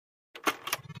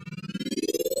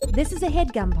This is a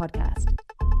HeadGum podcast.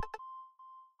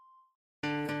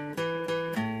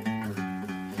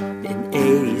 In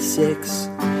 86,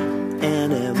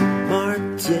 Anna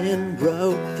Martin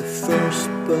wrote the first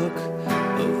book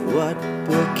of what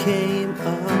became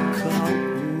a cult.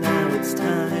 Now it's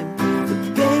time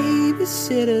for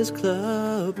Babysitter's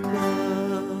Club.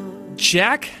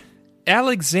 Jack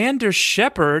Alexander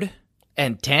Shepard.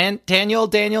 And Daniel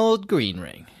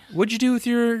Greenring. What'd you do with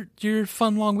your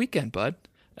fun long weekend, bud?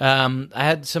 I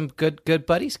had some good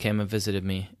buddies came and visited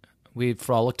me. We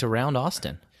frolicked around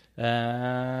Austin. We drank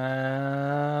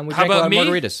a lot of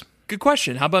margaritas. Good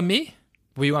question. How about me?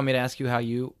 Well, you want me to ask you how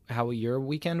your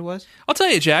weekend was? I'll tell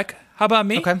you, Jack. How about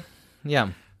me? Okay. Yeah.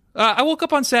 I woke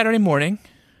up on Saturday morning.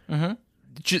 Mm-hmm.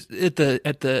 Just at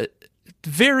the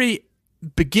very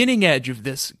beginning edge of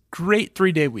this great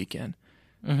 3-day weekend.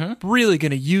 Mm-hmm. Really going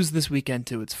to use this weekend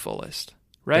to its fullest.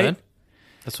 Right? Good.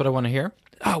 That's what I want to hear.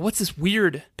 Oh, what's this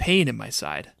weird pain in my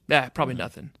side? Probably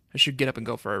nothing. I should get up and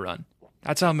go for a run.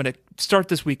 That's how I'm going to start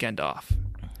this weekend off.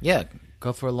 Yeah,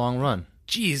 go for a long run.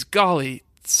 Geez, golly,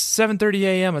 7:30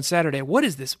 a.m. on Saturday. What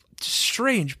is this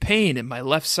strange pain in my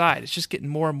left side? It's just getting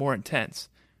more and more intense.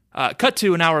 Cut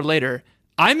to an hour later,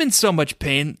 I'm in so much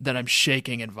pain that I'm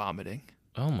shaking and vomiting.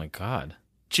 Oh, my God.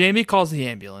 Jamie calls the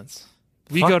ambulance.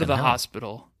 We go to Fucking the hell.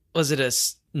 hospital. Was it a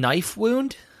knife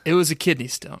wound? It was a kidney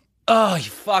stone. Oh, you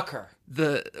fucker.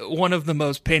 One of the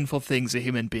most painful things a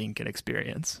human being can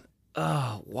experience.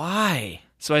 Oh, why?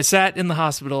 So I sat in the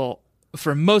hospital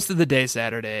for most of the day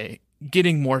Saturday,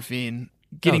 getting morphine,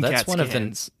 getting that's CAT one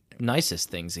scans, of the nicest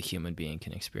things a human being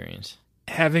can experience.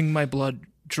 having my blood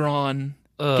drawn,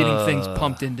 getting things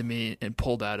pumped into me and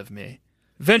pulled out of me.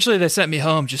 Eventually they sent me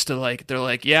home just to they're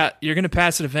like, yeah, you're going to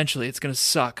pass it eventually. It's going to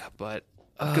suck, but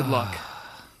good luck.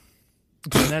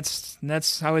 And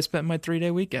that's how I spent my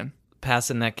 3-day weekend.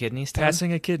 Passing that kidney stone?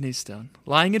 Passing a kidney stone.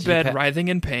 Lying in bed, writhing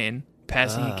in pain,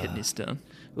 passing a kidney stone.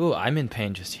 Ooh, I'm in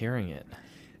pain just hearing it.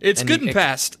 It's And good you- and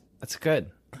passed. That's good.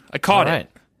 I caught All it. right.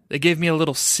 They gave me a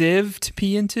little sieve to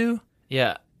pee into,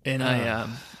 Yeah. and I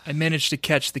managed to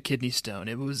catch the kidney stone.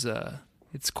 It was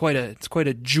it's quite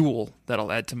a jewel that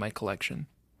I'll add to my collection.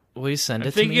 Will you send I'm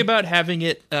it to me? thinking about having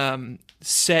it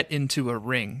set into a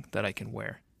ring that I can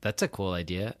wear. That's a cool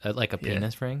idea. Like a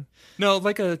penis ring? No,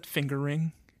 like a finger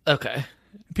ring. Okay.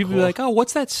 People be like, "Oh,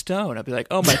 what's that stone?" I'll be like,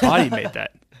 "Oh, my body made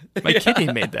that. My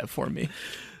kidney made that for me."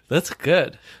 That's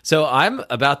good. So I'm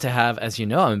about to have, as you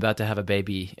know, a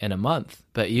baby in a month.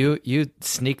 But you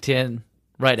sneaked in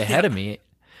right ahead of me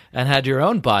and had your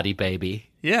own body baby.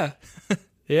 Yeah,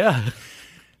 Yeah.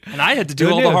 and I had to do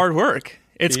Who all the knew? hard work.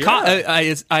 It's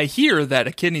Yeah. I hear that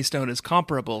a kidney stone is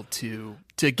comparable to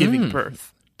giving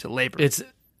birth, to labor.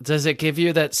 Does it give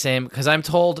you that same? Because I'm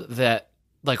told that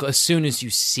as soon as you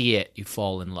see it, you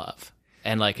fall in love,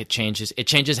 and it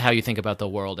changes how you think about the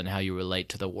world and how you relate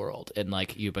to the world, and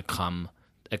you become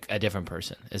a different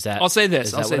person. Is that? I'll say this.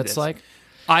 Is I'll that say what this. it's like?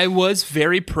 I was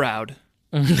very proud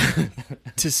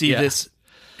to see Yeah. this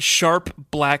sharp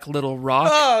black little rock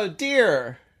Oh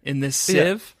dear. in this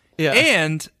sieve. Yeah.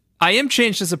 And I am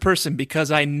changed as a person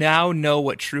because I now know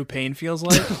what true pain feels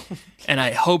like, and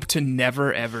I hope to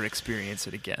never, ever experience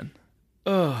it again.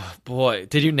 Oh boy,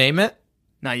 did you name it?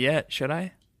 Not yet, should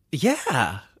I? Yeah.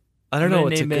 I I'm don't know gonna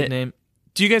what's a name good it- name.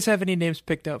 Do you guys have any names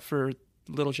picked out for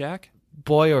little Jack?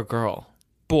 Boy or girl?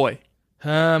 Boy.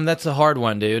 That's a hard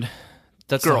one, dude.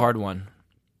 That's Girl. the hard one.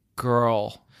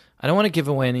 Girl. I don't want to give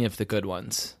away any of the good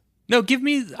ones. No, give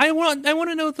me. I want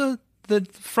to know the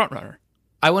front runner.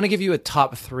 I want to give you a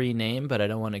top 3 name, but I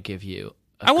don't want to give you.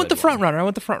 I want the front runner. runner. I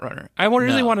want the front runner. I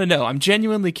really No. want to know. I'm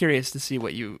genuinely curious to see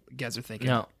what you guys are thinking.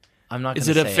 No, I'm not. Is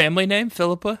gonna it a say family name,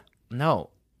 Philippa? No.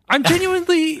 I'm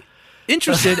genuinely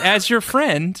interested as your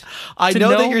friend. I to know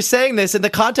that you're saying this in the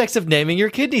context of naming your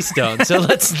kidney stone, so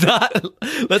let's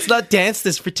not dance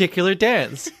this particular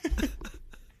dance.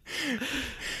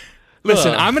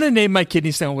 Listen, I'm going to name my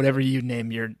kidney stone whatever you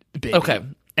name your baby. Okay,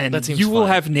 And that seems you will fine.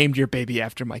 have named your baby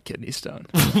after my kidney stone.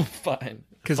 Fine,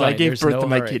 Because I Fine, gave there's birth no to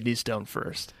my hurry. kidney stone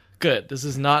first. Good. This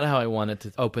is not how I wanted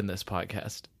to open this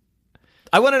podcast.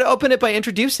 I wanted to open it by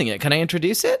introducing it. Can I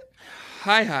introduce it?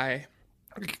 Hi.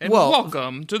 And Well-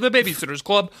 welcome to the Babysitters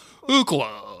Club.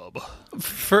 Club.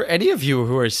 For any of you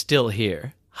who are still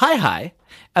here, hi,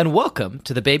 and welcome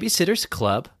to the Babysitters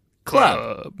Club.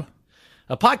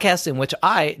 A podcast in which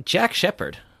I, Jack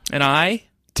Shepard, And I,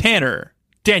 Tanner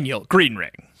Daniel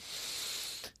Greenring.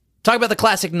 talk about the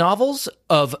classic novels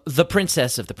of The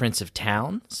Princess of the Prince of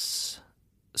Towns,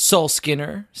 Soul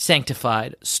Skinner,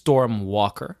 Sanctified, Storm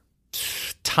Walker,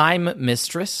 Time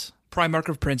Mistress, Primarch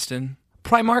of Princeton.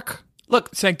 Primarch,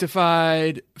 Look,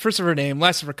 Sanctified, first of her name,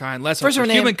 last of her kind, last First hope of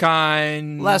for her name,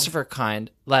 humankind. last of her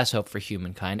kind, last hope for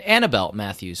humankind. Annabelle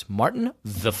Matthews Martin,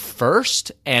 the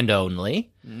first and only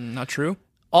Not true.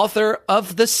 author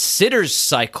of The Sitter's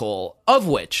Cycle, of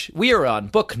which we are on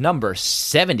book number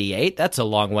 78. That's a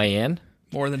long way in.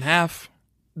 More than half.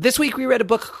 This week we read a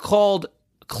book called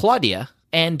Claudia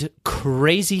and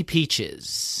Crazy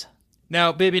Peaches.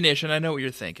 Now, Baby Nation, I know what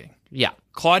you're thinking. Yeah.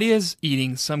 Claudia's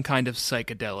eating some kind of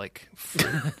psychedelic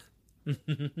food.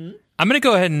 I'm going to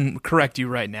go ahead and correct you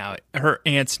right now. Her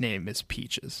aunt's name is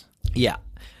Peaches. Yeah.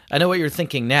 I know what you're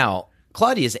thinking now.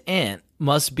 Claudia's aunt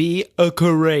must be a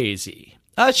crazy.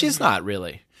 She's not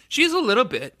really. She's a little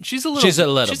bit. She's a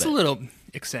little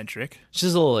eccentric.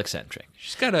 She's a little eccentric.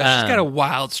 She's got a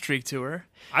wild streak to her.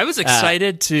 I was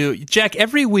excited to Jack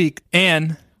every week.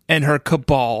 Anne and her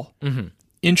cabal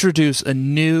introduce a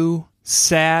new,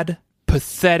 sad,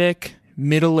 pathetic,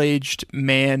 middle-aged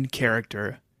man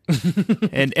character,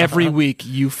 and every week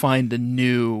you find a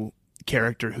new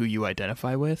character who you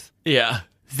identify with. Yeah.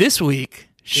 This week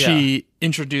she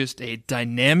introduced a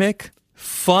dynamic,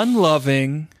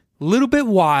 fun-loving, little bit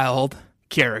wild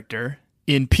character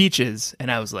in Peaches, and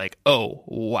I was like, oh,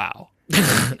 wow.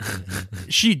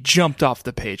 She jumped off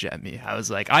the page at me. I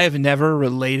was like, I have never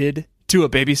related to a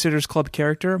Babysitter's Club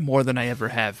character more than I ever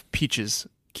have Peaches.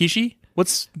 Kishi?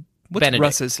 What's Benedict.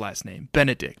 Russ's last name?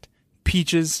 Benedict.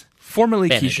 Peaches, formerly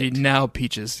Benedict. Kishi, now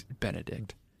Peaches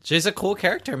Benedict. She's a cool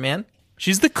character, man.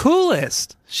 She's the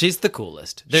coolest. She's the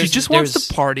coolest. She just wants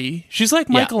to party. She's like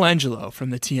Michelangelo from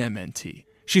the TMNT.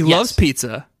 She loves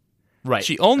pizza. Right.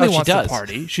 She only wants does. to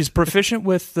party. She's proficient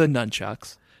with the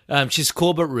nunchucks. She's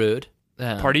cool but rude.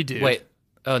 Party dude. Wait.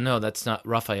 Oh, no, that's not.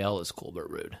 Raphael is cool but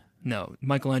rude. No,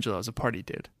 Michelangelo is a party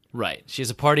dude. Right. She's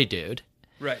a party dude.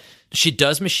 Right. She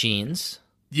does machines.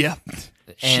 Yeah.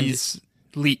 And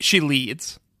She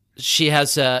leads. She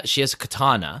has a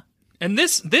katana. And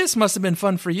this must have been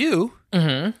fun for you.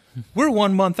 Mm-hmm. We're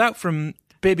 1 month out from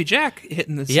Baby Jack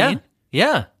hitting the scene.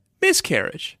 Yeah.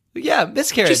 Miscarriage. Yeah,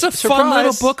 miscarriage. Just a Surprise. fun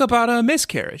little book about a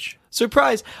miscarriage.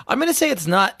 Surprise. I'm going to say it's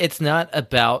not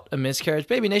about a miscarriage.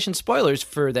 Baby Nation spoilers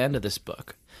for the end of this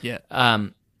book. Yeah.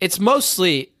 It's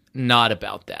mostly not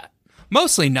about that.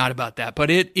 Mostly not about that, but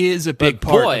it is a big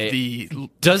part of the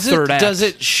third act. Does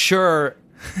it sure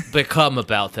become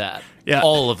about that Yeah.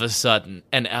 all of a sudden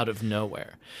and out of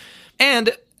nowhere?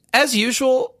 And as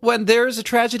usual, when there's a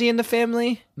tragedy in the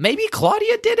family, maybe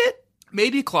Claudia did it?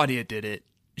 Maybe Claudia did it.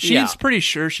 She's Yeah. pretty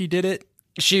sure she did it.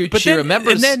 She And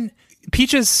remembers. then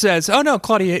Peaches says, "Oh no,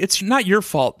 Claudia, it's not your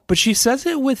fault." But she says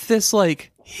it with this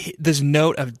this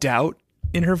note of doubt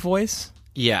in her voice,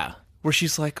 Yeah. where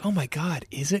she's like, "Oh my God,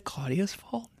 is it Claudia's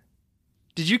fault?"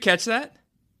 Did you catch that?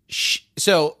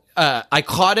 So I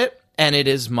caught it, and it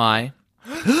is my...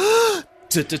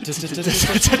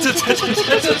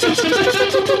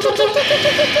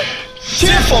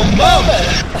 Cheerful moment!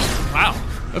 Wow.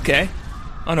 Okay.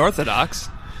 Unorthodox.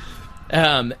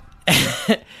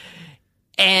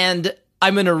 And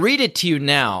I'm going to read it to you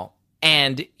now,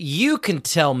 and you can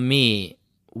tell me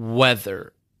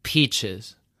whether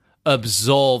Peaches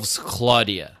absolves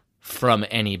Claudia from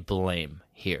any blame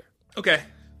here. Okay.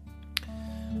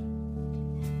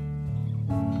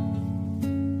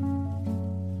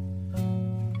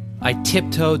 I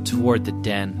tiptoed toward the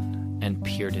den and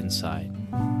peered inside.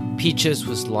 Peaches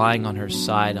was lying on her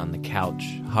side on the couch,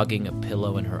 hugging a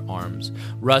pillow in her arms.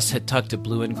 Russ had tucked a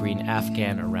blue and green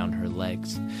Afghan around her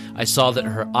legs. I saw that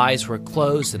her eyes were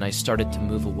closed and I started to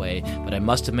move away, but I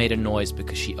must have made a noise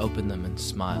because she opened them and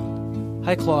smiled.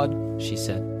 "Hi, Claude," she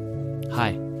said.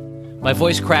 "Hi." My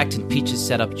voice cracked and Peaches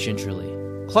sat up gingerly.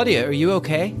 "Claudia, are you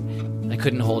okay?" I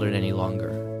couldn't hold it any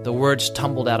longer. The words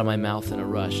tumbled out of my mouth in a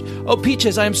rush. "Oh,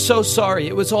 Peaches, I am so sorry.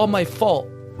 It was all my fault."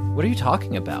 "What are you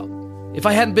talking about? If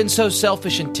I hadn't been so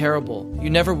selfish and terrible, you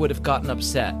never would have gotten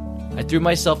upset." I threw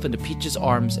myself into Peaches'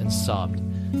 arms and sobbed.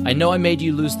 "I know I made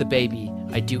you lose the baby.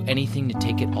 I'd do anything to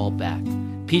take it all back."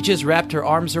 Peaches wrapped her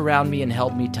arms around me and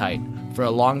held me tight. For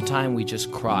a long time, we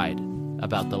just cried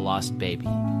about the lost baby,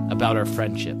 about our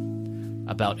friendship,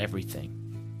 about everything.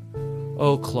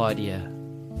 "Oh, Claudia,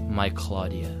 my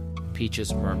Claudia,"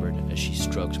 Peaches murmured as she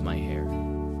stroked my hair.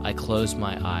 I closed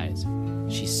my eyes.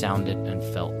 She sounded and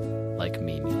felt like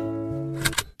Mimi.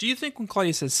 Do you think when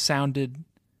Claudia says "sounded,"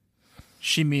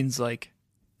 she means like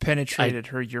penetrated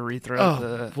her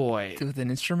urethra with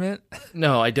an instrument,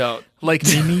 No, I don't. like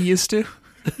Mimi used to?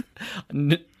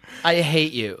 I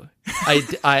hate you.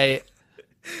 I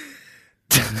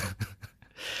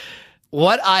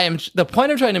the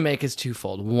point I'm trying to make is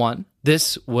twofold. One,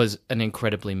 this was an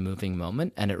incredibly moving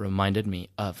moment, and it reminded me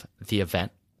of the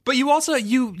event But you also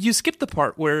you skipped the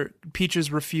part where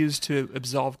Peaches refused to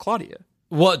absolve Claudia.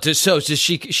 Well,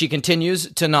 she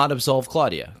continues to not absolve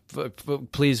Claudia.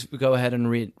 Please go ahead and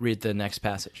read the next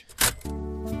passage.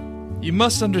 You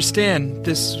must understand,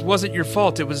 this wasn't your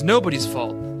fault. It was nobody's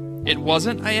fault. It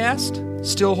wasn't, I asked,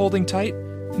 still holding tight.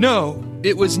 No,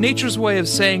 it was nature's way of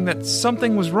saying that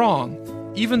something was wrong.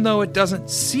 Even though it doesn't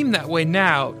seem that way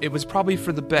now, it was probably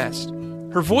for the best.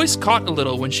 Her voice caught a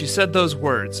little when she said those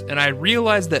words, and I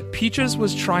realized that Peaches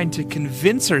was trying to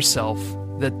convince herself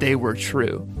that they were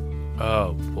true.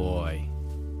 Oh, boy.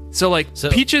 So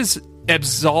Peaches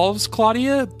absolves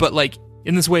Claudia, but, like,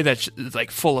 in this way that's,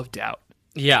 like, full of doubt.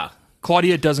 Yeah.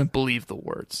 Claudia doesn't believe the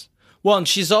words. Well, and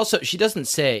she doesn't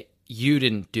say, you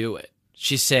didn't do it.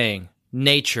 She's saying,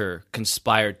 nature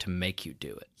conspired to make you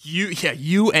do it.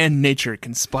 You and nature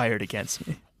conspired against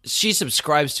me. She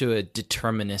subscribes to a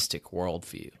deterministic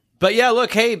worldview. But yeah,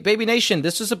 look, hey, Baby Nation,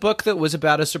 this was a book that was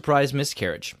about a surprise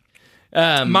miscarriage.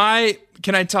 Can I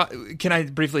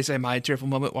briefly say my tearful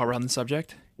moment while we're on the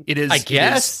subject? It is, I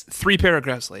guess, it is 3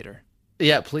 paragraphs later.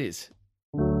 Yeah, please.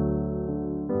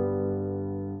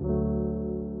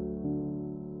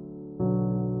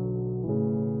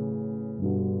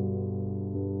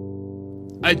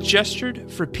 I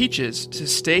gestured for Peaches to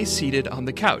stay seated on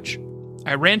the couch.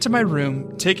 I ran to my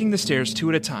room, taking the stairs 2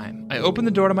 at a time. I opened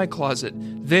the door to my closet.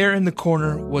 There in the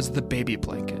corner was the baby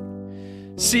blanket.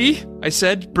 See, I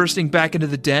said, bursting back into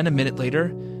the den a minute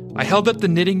later. I held up the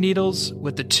knitting needles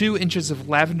with the 2 inches of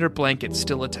lavender blanket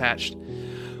still attached.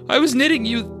 I was knitting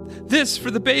you this for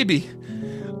the baby.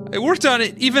 I worked on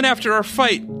it even after our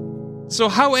fight. So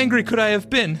how angry could I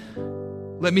have been?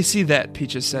 Let me see that,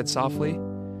 Peaches said softly.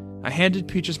 I handed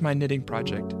Peaches my knitting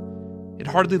project. It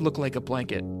hardly looked like a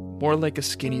blanket, more like a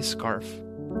skinny scarf.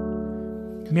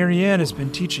 Marianne has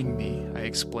been teaching me, I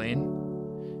explained.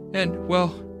 And, well,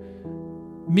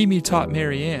 Mimi taught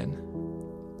Marianne.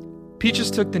 Peaches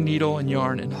took the needle and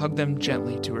yarn and hugged them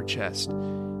gently to her chest.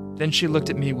 Then she looked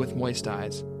at me with moist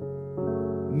eyes.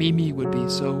 Mimi would be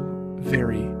so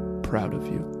very proud of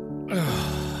you.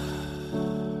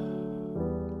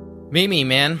 Mimi,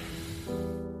 man.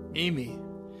 Amy.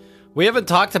 We haven't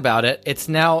talked about it. It's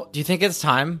now... Do you think it's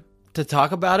time to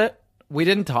talk about it? We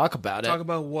didn't talk about it. Talk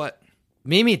about what?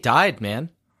 Mimi died, man.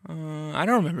 I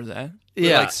don't remember that.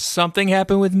 Yeah. Like something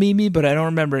happened with Mimi, but I don't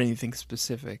remember anything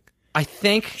specific. I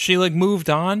think... She, like, moved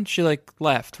on? She, like,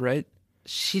 left, right?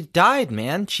 She died,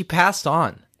 man. She passed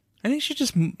on. I think she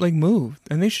just, like, moved.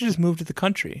 I think she just moved to the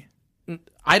country.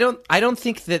 I don't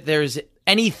think that there's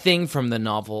anything from the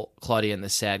novel Claudia and the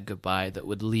Sad Goodbye that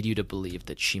would lead you to believe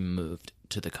that she moved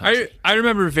to the country. I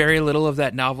remember very little of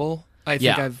that novel. I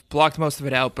think Yeah. I've blocked most of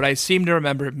it out, but I seem to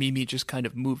remember Mimi just kind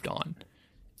of moved on.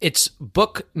 It's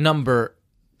book number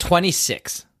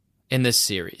 26 in this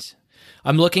series.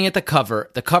 I'm looking at the cover.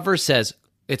 The cover says,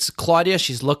 it's Claudia,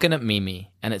 she's looking at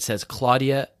Mimi, and it says,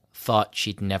 Claudia thought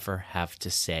she'd never have to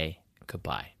say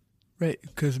goodbye. Right,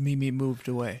 because Mimi moved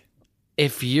away.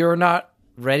 If you're not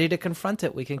ready to confront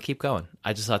it, we can keep going.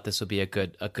 I just thought this would be a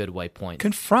good white point.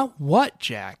 Confront what,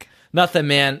 Jack? Nothing,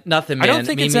 man. I don't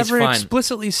think Mimi's it's ever fine.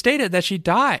 explicitly stated that she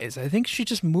dies. I think she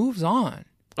just moves on.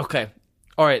 Okay.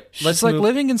 All right. She's like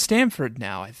living in Stamford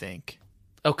now, I think.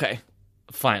 Okay.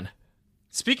 Fine.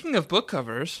 Speaking of book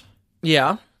covers,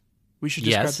 Yeah. we should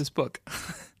describe Yes. this book.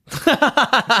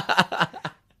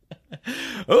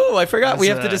 Oh, I forgot. We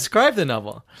have to describe the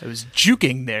novel. I was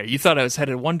juking there. You thought I was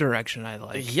headed one direction. I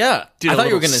like Yeah. did I a thought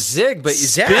you were little going to zig, but you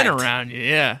spin zagged. around you.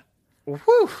 Yeah.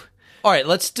 Whew. All right,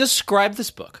 let's describe this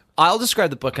book. I'll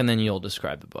describe the book and then you'll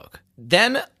describe the book.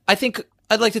 Then I think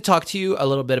I'd like to talk to you a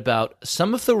little bit about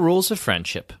some of the rules of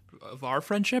friendship. Of our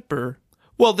friendship, or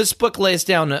Well, this book lays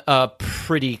down a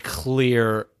pretty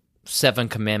clear 7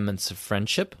 commandments of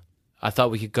friendship. I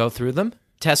thought we could go through them,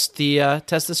 test the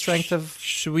strength of...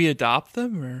 should we adopt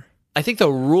them, or I think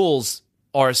the rules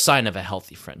are a sign of a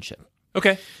healthy friendship.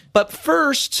 okay? But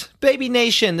first, Baby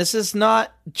Nation, this is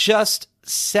not just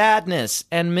sadness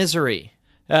and misery.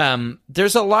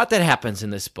 There's a lot that happens in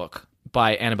this book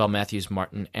by Annabelle Matthews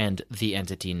Martin and the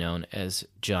entity known as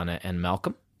Jonna and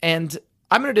Malcolm. And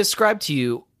I'm going to describe to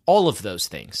you all of those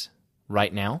things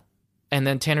right now, and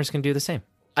then Tanner's going to do the same.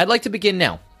 I'd like to begin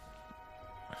now.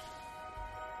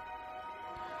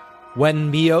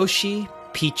 When Miyoshi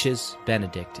Peaches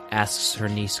Benedict asks her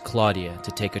niece Claudia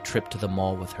to take a trip to the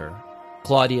mall with her,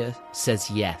 Claudia says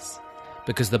yes,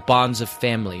 because the bonds of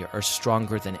family are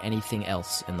stronger than anything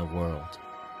else in the world.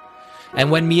 And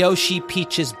when Miyoshi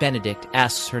Peaches Benedict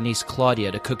asks her niece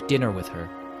Claudia to cook dinner with her,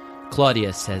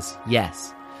 Claudia says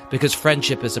yes, because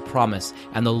friendship is a promise,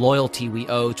 and the loyalty we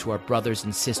owe to our brothers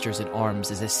and sisters in arms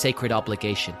is a sacred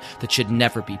obligation that should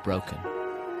never be broken.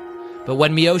 But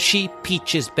when Miyoshi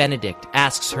Peaches Benedict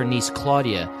asks her niece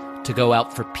Claudia to go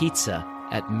out for pizza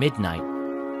at midnight,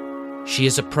 she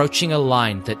is approaching a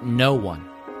line that no one,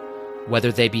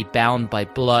 whether they be bound by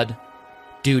blood,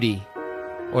 duty,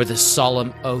 or the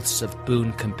solemn oaths of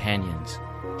boon companions,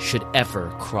 should ever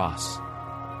cross.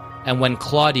 And when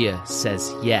Claudia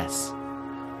says yes,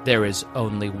 there is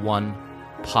only one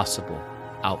possible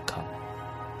outcome.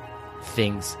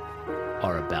 Things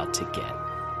are about to get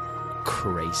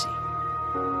crazy.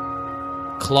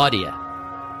 Claudia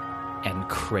and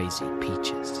Crazy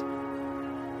Peaches.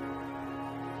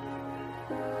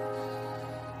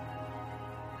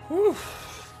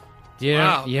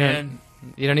 Wow, man.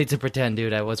 You don't need to pretend,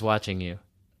 dude. I was watching you.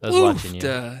 I was watching you.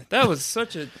 That was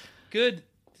such a good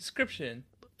description.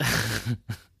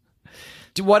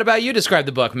 What about you? Describe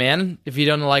the book, man, if you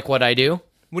don't like what I do.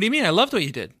 What do you mean? I loved what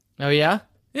you did. Oh, yeah?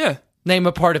 Yeah. Name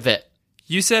a part of it.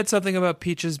 You said something about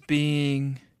Peaches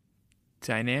being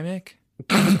dynamic.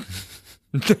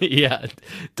 Yeah,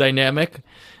 dynamic.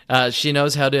 She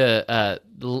knows how to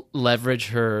leverage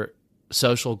her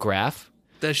social graph.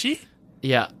 Does she?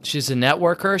 Yeah, she's a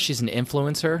networker. She's an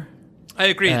influencer. I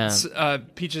agree.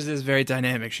 Peaches is very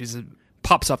dynamic.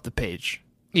 Pops off the page.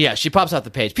 Yeah, she pops off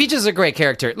the page. Peaches is a great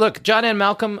character. Look, John and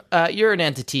Malcolm, you're an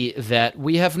entity that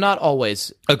we have not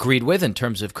always agreed with in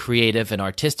terms of creative and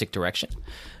artistic direction.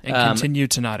 And continue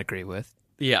to not agree with.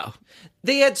 Yeah.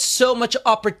 They had so much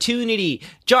opportunity.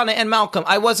 John and Malcolm,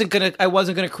 I wasn't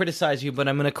gonna criticize you, but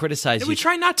I'm gonna criticize you. We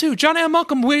try not to. John and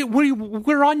Malcolm,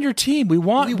 we're on your team. We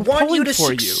want you to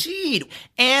succeed.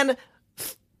 And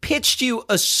pitched you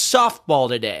a softball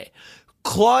today.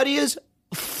 Claudia's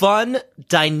fun,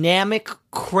 dynamic,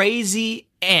 crazy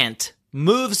aunt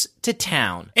moves to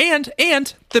town. And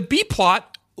the B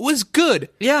plot was good.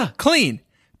 Yeah. Clean.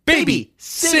 Baby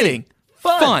sitting.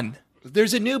 Fun.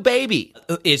 There's a new baby.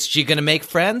 Is she going to make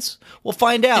friends? We'll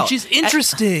find out. And she's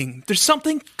interesting. There's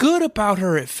something good about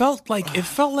her. It felt like a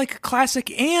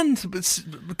classic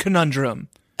and conundrum.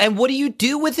 And what do you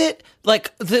do with it?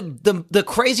 Like the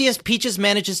craziest Peaches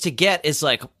manages to get is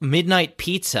like midnight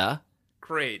pizza.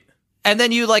 Great. And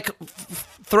then you like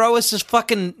throw us this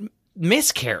fucking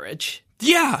miscarriage.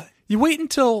 Yeah. You wait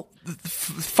until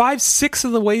 5-6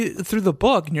 of the way through the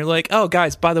book, and you're like, "Oh,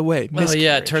 guys, by the way, miscarriage." Oh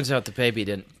yeah, it turns out the baby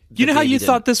didn't. You know how you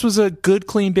thought this was a good,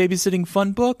 clean babysitting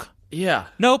fun book? Yeah.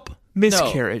 Nope.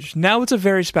 Miscarriage. No. Now it's a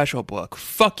very special book.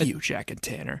 Fuck you, Jack and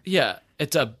Tanner. Yeah,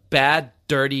 it's a bad,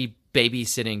 dirty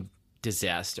babysitting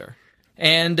disaster.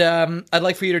 And I'd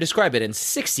like for you to describe it in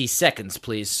 60 seconds,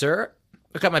 please, sir.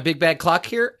 I've got my big bad clock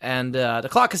here, and the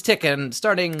clock is ticking,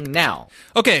 starting now.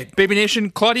 Okay, Baby Nation,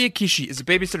 Claudia Kishi is a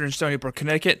babysitter in Stony Brook,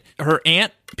 Connecticut. Her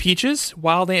aunt, Peaches,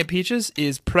 Wild Aunt Peaches,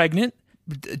 is pregnant.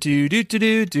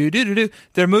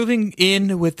 They're moving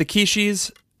in with the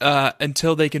Kishis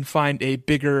until they can find a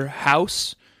bigger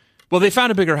house. Well, they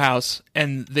found a bigger house,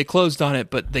 and they closed on it,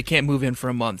 but they can't move in for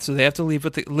a month, so they have to live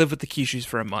with the Kishis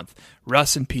for a month.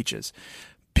 Russ and Peaches.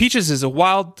 Peaches is a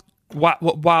wild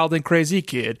and crazy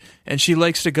kid, and she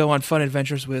likes to go on fun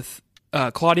adventures with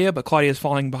Claudia, but Claudia is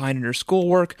falling behind in her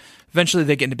schoolwork. Eventually,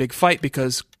 they get in a big fight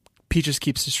because Peaches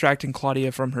keeps distracting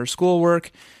Claudia from her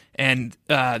schoolwork, and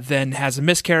then has a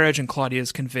miscarriage, and Claudia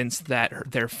is convinced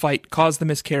that their fight caused the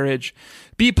miscarriage.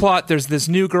 B-plot, there's this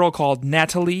new girl called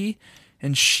Natalie,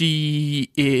 and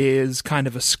she is kind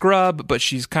of a scrub, but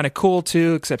she's kind of cool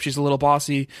too, except she's a little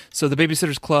bossy. So the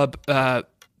Babysitters Club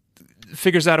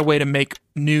figures out a way to make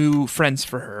new friends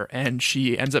for her, and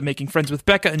she ends up making friends with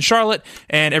Becca and Charlotte,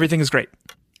 and everything is great.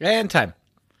 And time.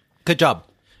 Good job.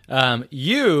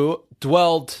 You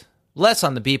dwelled less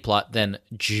on the B-plot than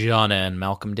Jonna and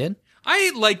Malcolm did.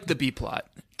 I liked the B-plot.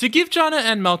 To give Jonna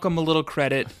and Malcolm a little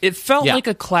credit, it felt like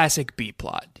a classic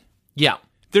B-plot. Yeah.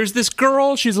 There's this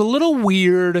girl, she's a little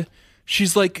weird,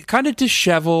 she's like kind of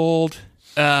disheveled,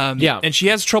 and she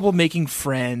has trouble making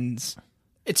friends.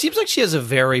 It seems like she has a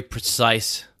very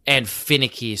precise and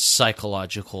finicky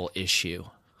psychological issue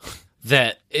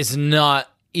that is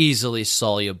not easily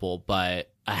soluble by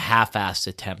a half-assed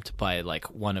attempt by like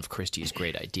one of Christie's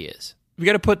great ideas. We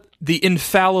got to put the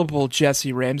infallible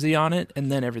Jesse Ramsey on it,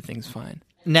 and then everything's fine.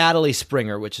 Natalie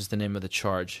Springer, which is the name of the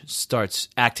charge, starts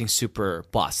acting super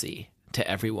bossy to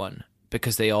everyone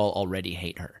because they all already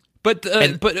hate her. But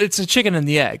it's a chicken and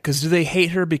the egg, because do they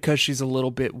hate her because she's a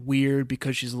little bit weird,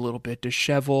 because she's a little bit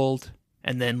disheveled,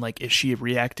 and then like is she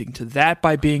reacting to that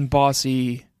by being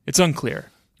bossy? It's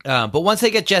unclear. But once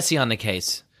they get Jesse on the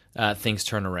case, things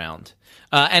turn around.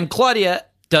 And Claudia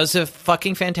does a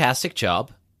fucking fantastic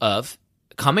job of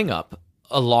coming up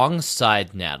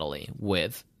alongside Natalie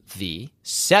with the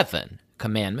 7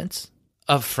 commandments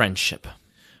of friendship.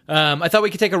 I thought we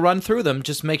could take a run through them,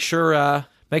 just make sure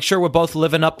we're both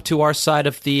living up to our side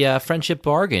of the friendship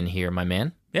bargain here, my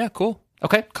man. Yeah, cool.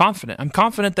 Okay. Confident. I'm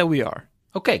confident that we are.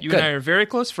 Okay, You good. and I are very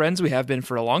close friends. We have been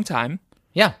for a long time.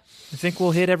 Yeah. I think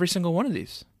we'll hit every single one of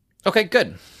these. Okay,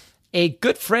 good. A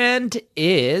good friend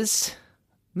is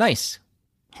nice.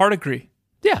 Hard agree.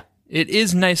 Yeah. It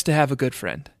is nice to have a good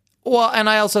friend. Well, and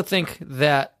I also think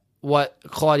that what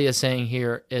Claudia is saying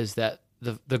here is that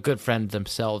the good friend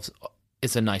themselves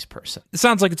is a nice person. It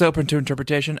sounds like it's open to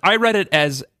interpretation. I read it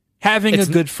as having a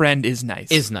good friend is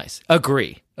nice. Is nice.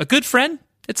 Agree. A good friend?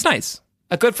 It's nice.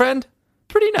 A good friend?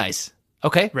 Pretty nice.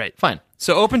 Okay? Right. Fine.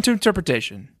 So open to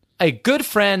interpretation. A good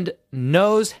friend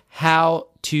knows how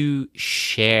to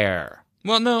share.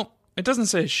 Well, no, it doesn't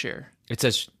say share. It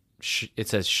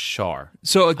says shar.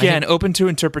 So again, open to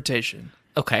interpretation.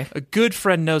 Okay. A good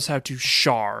friend knows how to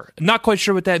shar. I'm not quite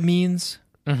sure what that means.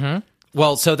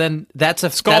 Well, so then that's a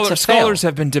fail. Scholars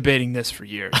have been debating this for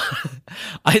years.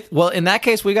 Well, in that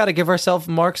case, we got to give ourselves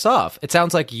marks off. It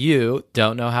sounds like you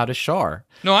don't know how to shar.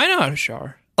 No, I know how to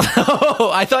shar.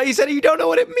 Oh, I thought you said you don't know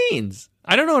what it means.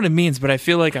 I don't know what it means, but I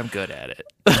feel like I'm good at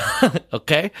it.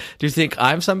 Okay. Do you think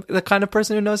I'm the kind of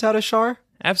person who knows how to shar?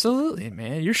 Absolutely,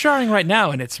 man. You're sharing right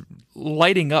now, and it's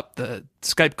lighting up the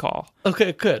Skype call.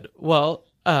 Okay, good. Well,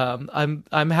 I'm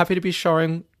happy to be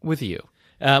sharing with you.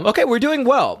 Okay, we're doing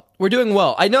well. We're doing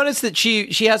well. I noticed that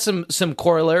she has some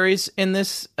corollaries in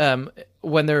this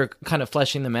when they're kind of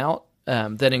fleshing them out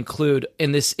that include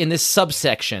in this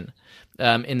subsection.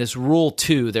 In this rule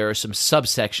 2, there are some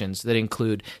subsections that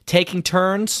include taking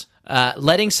turns,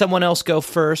 letting someone else go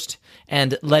first,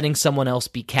 and letting someone else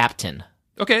be captain.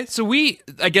 Okay, so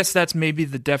I guess that's maybe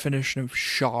the definition of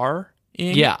shar.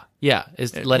 Yeah,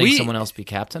 is letting someone else be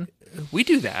captain. We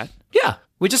do that. Yeah,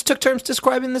 we just took turns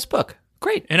describing this book.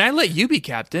 Great. And I let you be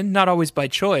captain, not always by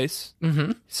choice.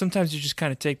 Mm-hmm. Sometimes you just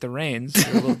kind of take the reins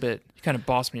a little bit. You kind of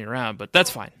boss me around, but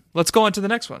that's fine. Let's go on to the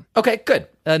next one. Okay, good.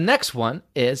 Next one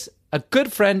is a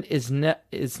good friend is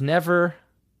never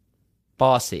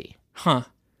bossy. Huh.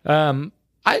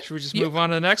 Should Should we just move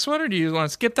on to the next one, or do you want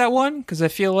to skip that one? Because I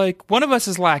feel like one of us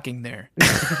is lacking there.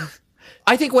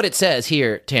 I think what it says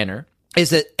here, Tanner, is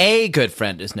that a good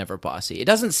friend is never bossy. It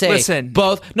doesn't say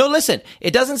both. No, listen.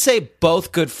 It doesn't say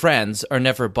both good friends are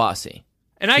never bossy.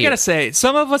 And I gotta say,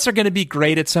 some of us are going to be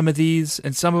great at some of these,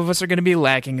 and some of us are going to be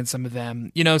lacking in some of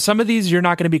them. You know, some of these you're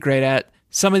not going to be great at.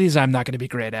 Some of these I'm not going to be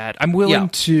great at. I'm willing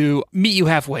to meet you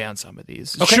halfway on some of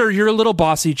these. Okay. Sure, you're a little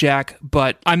bossy, Jack,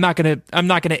 but I'm not gonna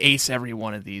ace every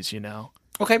one of these. You know.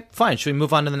 Okay, fine. Should we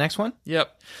move on to the next one?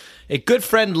 Yep. A good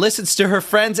friend listens to her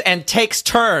friends and takes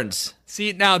turns.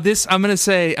 See, now this, I'm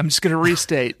just going to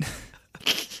restate.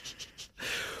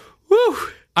 Woo!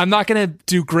 I'm not going to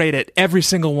do great at every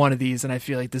single one of these, and I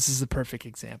feel like this is the perfect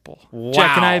example. Wow.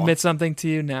 Jack, can I admit something to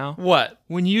you now? What?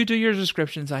 When you do your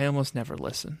descriptions, I almost never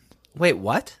listen. Wait,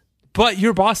 what? But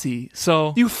you're bossy,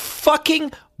 so... You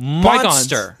fucking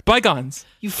monster. Bygones.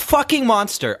 You fucking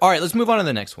monster. All right, let's move on to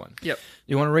the next one. Yep.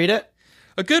 You want to read it?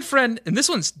 A good friend, and this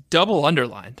one's double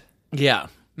underlined. Yeah.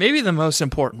 Maybe the most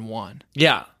important one.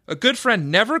 Yeah. A good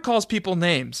friend never calls people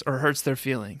names or hurts their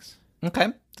feelings. Okay.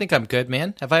 I think I'm good,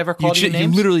 man. Have I ever called you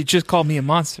names? You literally just called me a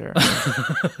monster.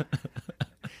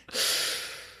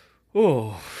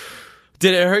 Oh.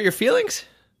 Did it hurt your feelings?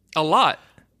 A lot.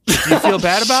 Do you feel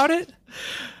bad about it?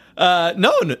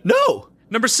 No.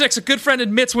 Number 6, a good friend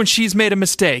admits when she's made a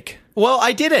mistake. Well,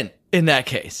 I didn't in that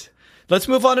case. Let's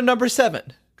move on to number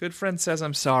 7. Good friend says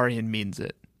I'm sorry and means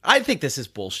it. I think this is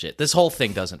bullshit. This whole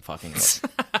thing doesn't fucking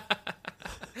work.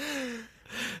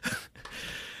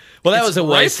 Well, that was a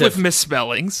waste with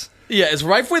misspellings. Yeah, it's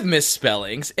rife with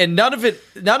misspellings, and none of it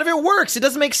works. It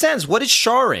doesn't make sense. What is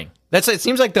sharing? It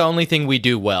seems like the only thing we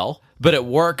do well, but it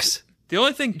works. The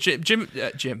only thing Jim.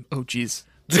 Oh, geez.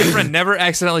 Good friend never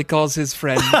accidentally calls his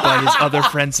friend by his other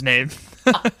friend's name.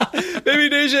 Maybe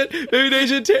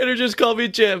Nation, Tanner just called me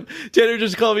Jim. Tanner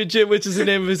just called me Jim, which is the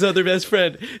name of his other best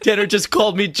friend. Tanner just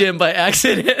called me Jim by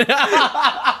accident.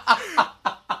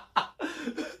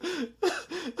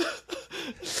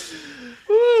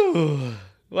 Woo.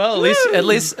 Well, at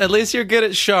least you're good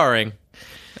at sharing.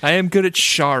 I am good at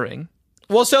sharing.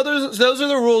 Well, so those are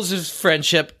the rules of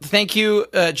friendship. Thank you,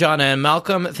 Jonna and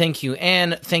Malcolm. Thank you,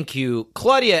 Anne. Thank you,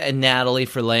 Claudia and Natalie,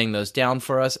 for laying those down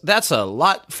for us. That's a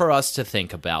lot for us to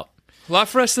think about. A lot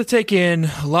for us to take in.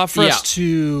 A lot for us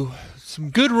to... Some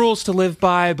good rules to live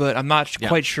by, but I'm not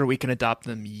quite sure we can adopt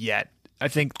them yet. I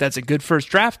think that's a good first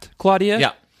draft, Claudia.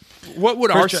 Yeah. What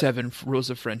would our 7 rules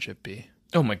of friendship be?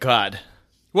 Oh, my God.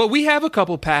 Well, we have a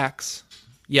couple packs.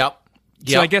 Yep.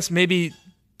 So I guess maybe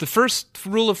the first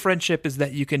rule of friendship is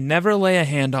that you can never lay a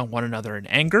hand on one another in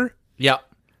anger. Yeah.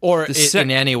 Or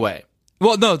in any way.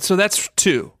 Well, no, so that's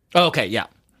 2. Oh, okay, yeah.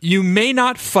 You may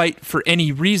not fight for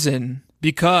any reason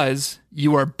because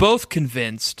you are both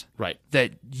convinced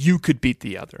that you could beat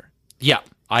the other. Yeah.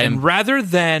 And rather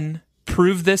than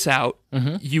prove this out,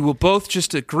 Mm-hmm. you will both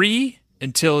just agree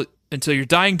until your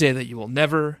dying day that you will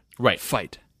never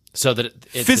fight. So that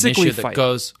it's physically an issue that fight.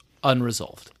 goes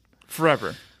unresolved.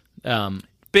 Forever. Um,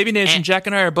 Baby Nation, Jack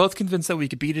and I are both convinced that we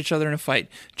could beat each other in a fight.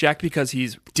 Jack because he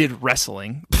did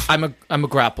wrestling. I'm a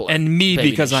grappler. And me Baby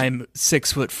because Nation. I'm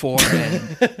 6'4"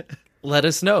 and Let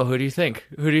us know. Who do you think?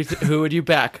 Who would you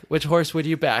back? Which horse would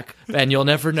you back? And you'll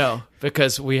never know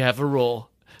because we have a rule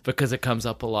because it comes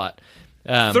up a lot.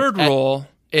 third rule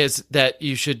is that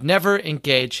you should never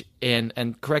engage in,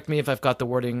 and correct me if I've got the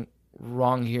wording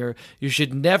wrong here, you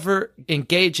should never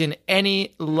engage in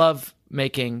any love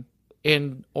making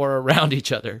in or around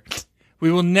each other.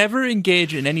 we will never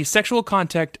engage in any sexual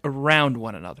contact around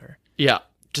one another. Yeah.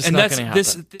 Just And not going to happen.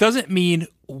 this doesn't mean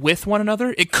with one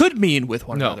another. It could mean with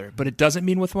one No. another, but it doesn't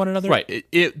mean with one another. Right.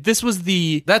 This was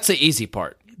That's the easy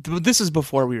part. this is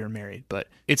before we were married, but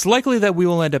it's likely that we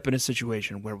will end up in a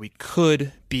situation where we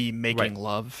could be making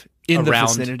love in Around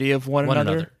the vicinity of one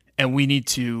another, and we need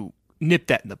to nip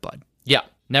that in the bud. Yeah.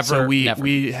 Never. So never.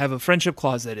 we have a friendship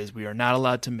clause that is we are not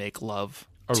allowed to make love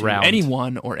Around. to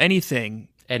anyone or anything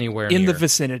anywhere in near. the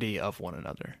vicinity of one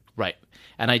another. Right.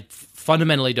 And I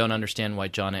fundamentally don't understand why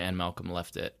Jonna and Malcolm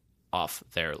left it off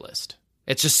their list.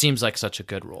 It just seems like such a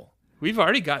good rule. We've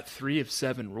already got 3 of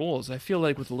 7 rules. I feel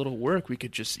like with a little work, we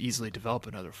could just easily develop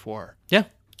another 4. Yeah.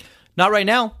 Not right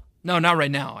now. No, not right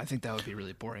now. I think that would be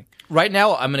really boring. Right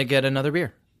now, I'm going to get another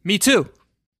beer. Me too.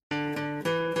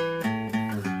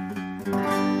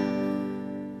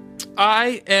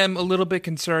 I am a little bit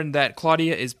concerned that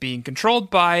Claudia is being controlled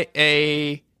by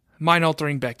a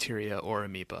mind-altering bacteria or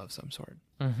amoeba of some sort.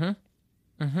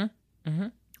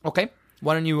 Okay.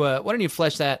 Why don't you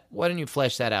flesh that? Why don't you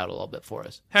flesh that out a little bit for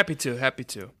us? Happy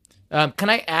to. Can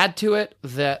I add to it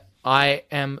that I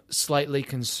am slightly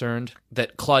concerned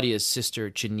that Claudia's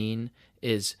sister Janine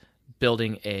is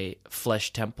building a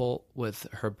flesh temple with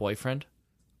her boyfriend?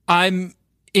 I'm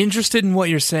interested in what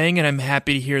you're saying, and I'm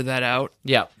happy to hear that out.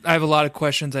 Yeah. I have a lot of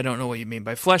questions. I don't know what you mean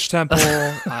by flesh temple.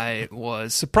 I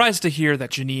was surprised to hear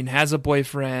that Janine has a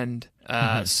boyfriend.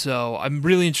 So I'm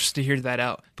really interested to hear that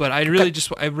out. But I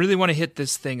really want to hit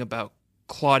this thing about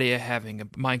Claudia having a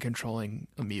mind-controlling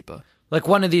amoeba. Like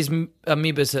one of these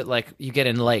amoebas that like you get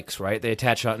in lakes, right? They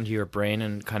attach out into your brain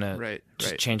and kind of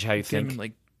change how you Them think. in,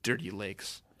 like dirty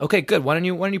lakes. Okay, good. Why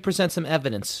don't you present some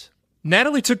evidence?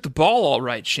 Natalie took the ball all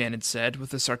right, Shannon said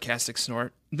with a sarcastic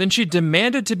snort. Then she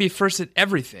demanded to be first at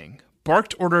everything,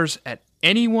 barked orders at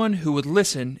anyone who would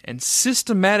listen, and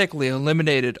systematically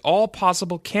eliminated all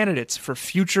possible candidates for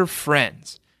future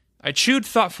friends. I chewed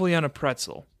thoughtfully on a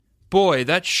pretzel. Boy,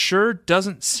 that sure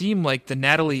doesn't seem like the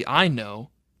Natalie I know.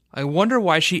 I wonder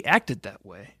why she acted that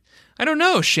way. I don't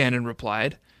know, Shannon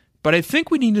replied, but I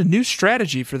think we need a new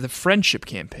strategy for the friendship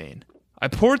campaign. I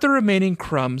poured the remaining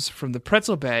crumbs from the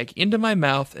pretzel bag into my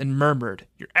mouth and murmured,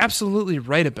 "You're absolutely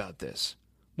right about this.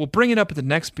 We'll bring it up at the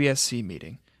next BSC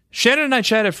meeting." Shannon and I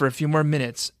chatted for a few more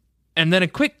minutes, and then a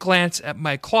quick glance at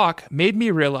my clock made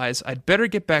me realize I'd better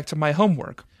get back to my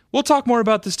homework. "We'll talk more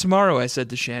about this tomorrow," I said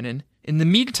to Shannon. In the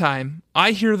meantime,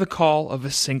 I hear the call of a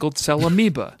single-cell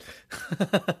amoeba.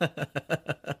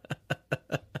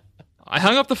 I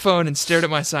hung up the phone and stared at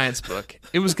my science book.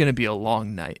 It was going to be a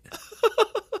long night.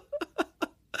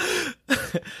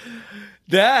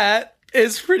 That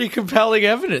is pretty compelling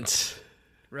evidence.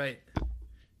 Right.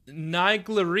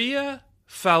 Naegleria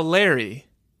fowleri,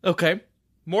 Okay.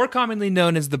 more commonly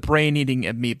known as the brain-eating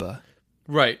amoeba.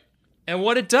 Right. And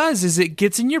what it does is it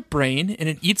gets in your brain and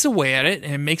it eats away at it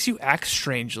and it makes you act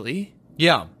strangely.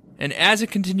 Yeah. And as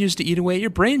it continues to eat away at your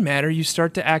brain matter, you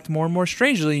start to act more and more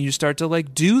strangely and you start to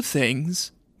like do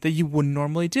things that you wouldn't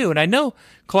normally do. And I know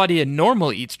Claudia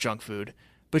normally eats junk food,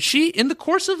 but she, in the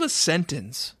course of a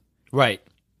sentence, Right.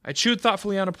 I chewed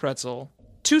thoughtfully on a pretzel.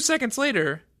 2 seconds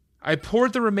later, I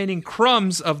poured the remaining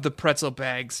crumbs of the pretzel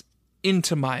bags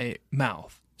into my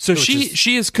mouth. So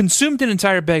she has consumed an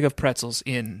entire bag of pretzels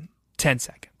in 10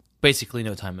 seconds. Basically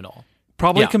no time at all.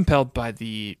 Probably Yeah. compelled by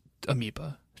the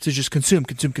amoeba to just consume.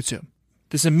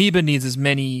 This amoeba needs as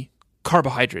many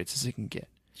carbohydrates as it can get.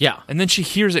 Yeah. And then she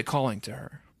hears it calling to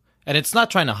her. And it's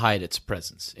not trying to hide its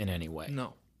presence in any way.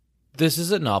 No. This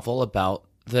is a novel about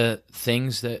the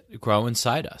things that grow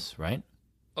inside us, right?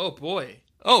 Oh, boy.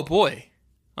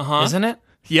 Uh-huh. Isn't it?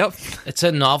 Yep. It's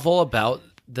a novel about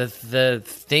the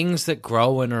things that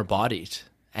grow in our bodies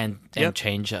and Yep.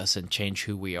 change us and change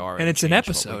who we are. And it's an change what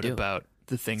we episode do. about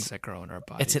the things that grow in our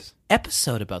bodies. It's an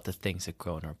episode about the things that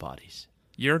grow in our bodies.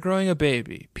 You're growing a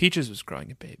baby. Peaches was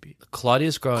growing a baby.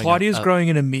 Claudia's growing. Claudia's a growing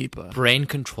an amoeba. brain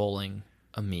controlling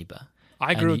amoeba.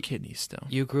 I grew a and kidney stone.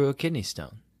 You grew a kidney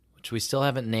stone, which we still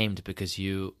haven't named because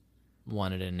you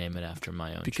wanted to name it after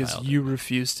my own Because child. you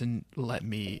refused to let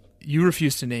me. You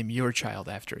refused to name your child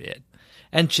after it.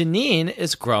 And Janine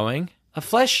is growing a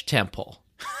flesh temple.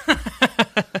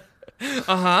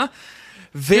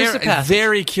 Very, the passage.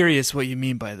 very curious what you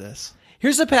mean by this.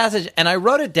 Here's the passage, and I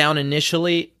wrote it down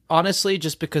initially, honestly,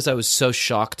 just because I was so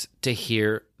shocked to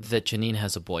hear that Janine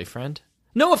has a boyfriend.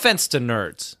 No offense to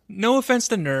nerds. No offense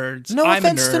to nerds. No I'm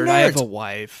offense a to nerd. I have nerds. a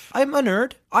wife. I'm a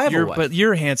nerd. I have a wife. But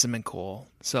you're handsome and cool,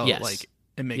 so Yes. like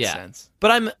it makes sense.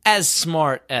 But I'm as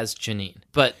smart as Janine,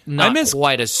 but not I'm as-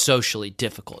 quite as socially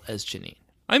difficult as Janine.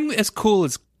 I'm as cool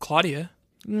as Claudia.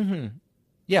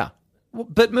 Yeah.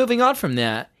 But moving on from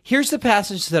that, here's the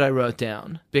passage that I wrote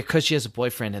down because she has a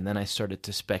boyfriend, and then I started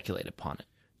to speculate upon it.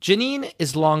 Janine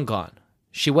is long gone.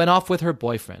 She went off with her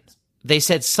boyfriend. They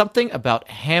said something about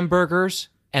hamburgers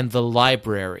and the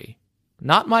library.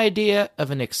 Not my idea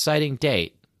of an exciting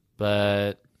date,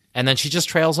 but... And then she just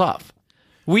trails off.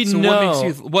 We So know...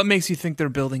 what makes you think they're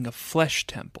building a flesh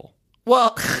temple?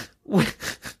 Well,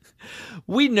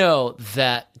 we know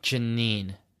that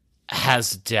Janine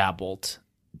has dabbled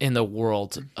in the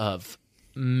world of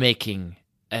making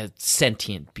a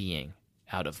sentient being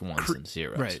out of ones and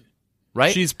zeros. Right.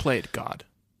 Right? She's played God.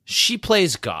 She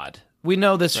plays God. We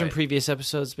know this from Right. previous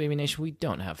episodes, Baby Nation. We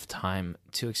don't have time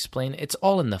to explain. It's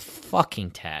all in the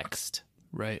fucking text.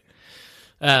 Right.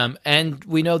 And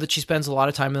we know that she spends a lot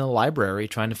of time in the library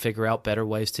trying to figure out better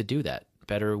ways to do that,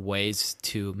 better ways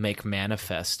to make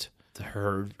manifest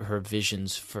her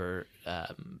visions for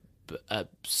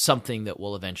something that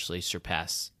will eventually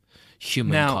surpass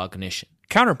human Now- cognition.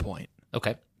 Counterpoint.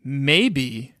 Okay.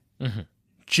 Maybe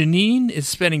Janine is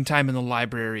spending time in the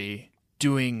library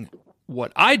doing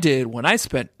what I did when I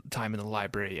spent time in the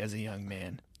library as a young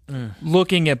man,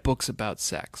 looking at books about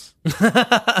sex.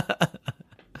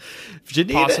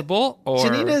 Possible? Or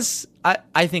Janine is,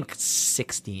 I think,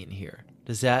 16 here.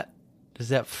 Does that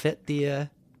fit the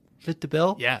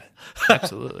bill? Yeah,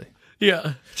 absolutely.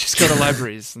 Yeah. Just go to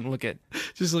libraries and look at.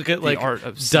 Just look at like art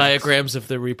of sex. diagrams of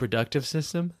the reproductive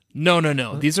system. No.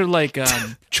 These are like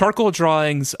charcoal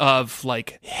drawings of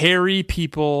like hairy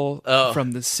people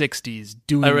from the 60s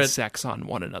doing sex on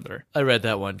one another. I read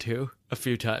that one too a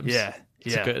few times. Yeah.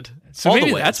 It's good. So All the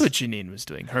maybe ways. that's what Janine was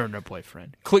doing, her and her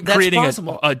boyfriend. That's Creating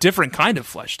possible. a different kind of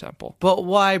flesh temple. But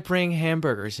why bring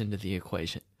hamburgers into the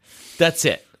equation? That's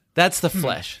it. That's the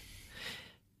flesh.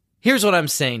 Here's what I'm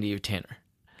saying to you, Tanner.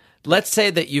 Let's say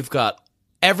that you've got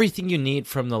everything you need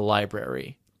from the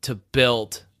library to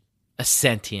build a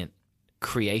sentient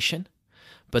creation,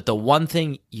 but the one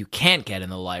thing you can't get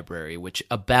in the library, which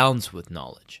abounds with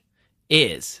knowledge,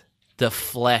 is the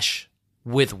flesh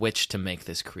with which to make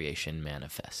this creation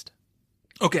manifest.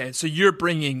 Okay, so you're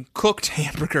bringing cooked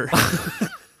hamburger.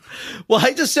 Well,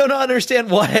 I just don't understand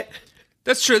why.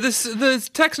 That's true. The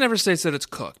text never states that it's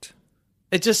cooked.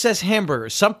 It just says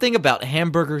hamburgers. Something about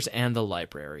hamburgers and the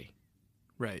library.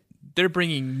 Right. They're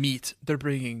bringing meat. They're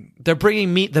bringing They're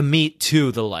bringing the meat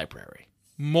to the library.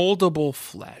 moldable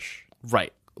flesh,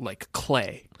 Right. like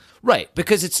clay. Right,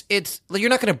 because it's you're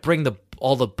not going to bring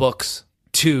all the books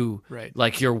to Right.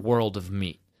 like your world of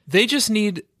meat. They just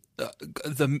need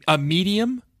a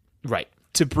medium Right.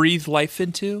 to breathe life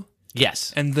into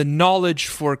Yes. and the knowledge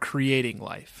for creating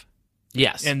life.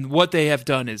 Yes. And what they have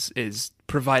done is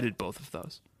provided both of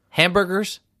those.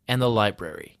 hamburgers and the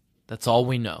library. That's all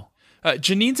we know.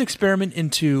 Janine's experiment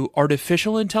into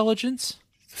artificial intelligence,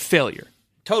 failure.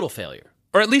 Total failure.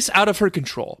 Or at least out of her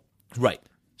control. Right.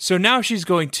 So now she's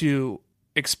going to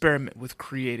experiment with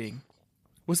creating,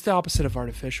 what's the opposite of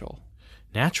artificial?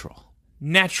 Natural.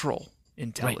 Natural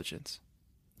intelligence.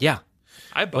 Yeah.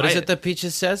 I buy What is it that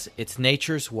Peaches says? It's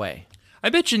nature's way. I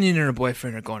bet Janine and her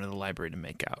boyfriend are going to the library to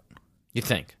make out. You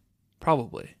think?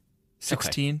 Probably.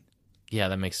 16? Yeah,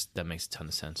 that makes a ton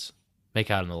of sense. Make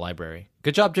out in the library.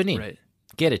 Good job, Janine. Right.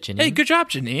 Get it, Janine. Hey, good job,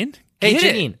 Janine. Hey, Get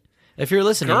it. Janine. If you're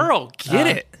listening, Girl, get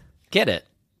it. Get it,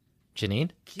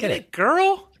 Janine. Get it,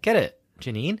 girl. Get it,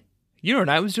 Janine. You know what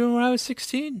I was doing when I was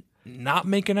 16? Not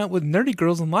making out with nerdy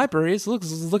girls in libraries.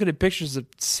 Looking at pictures of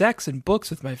sex and books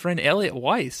with my friend Elliot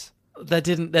Weiss. That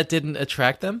didn't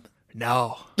attract them.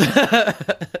 No.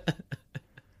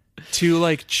 Two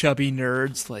like chubby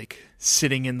nerds like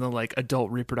sitting in the like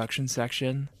adult reproduction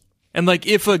section. And like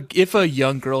if a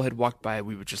young girl had walked by,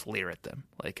 we would just leer at them.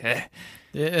 Like,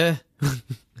 Yeah.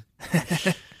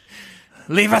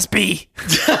 Leave us be.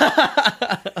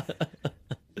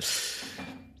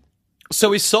 So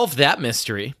we solved that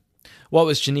mystery. What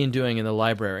was Janine doing in the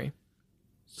library?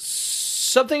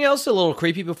 Something else a little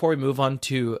creepy before we move on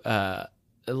to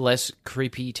less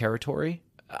creepy territory.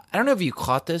 I don't know if you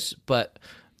caught this, but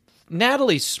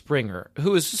Natalie Springer,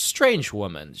 who is a strange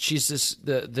woman, she's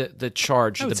the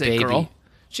charge, I would the say baby. girl.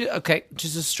 She's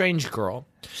a strange girl.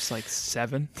 She's like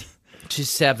 7. She's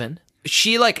 7.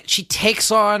 She takes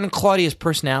on Claudia's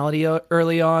personality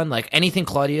early on. Like anything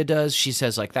Claudia does, she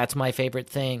says like, that's my favorite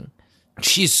thing.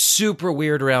 She's super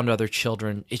weird around other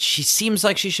children. She seems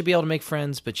like she should be able to make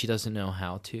friends, but she doesn't know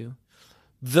how to.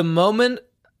 The moment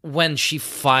when she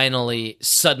finally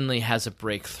suddenly has a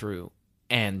breakthrough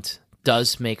and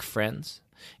does make friends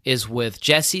is with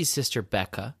Jesse's sister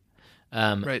Becca.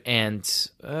 Right. And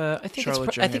I think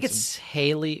Charlotte it's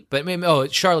Haley, but maybe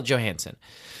it's Charlotte Johansson.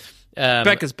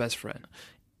 Becca's best friend.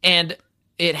 And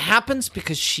it happens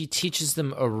because she teaches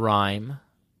them a rhyme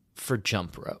for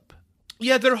jump rope.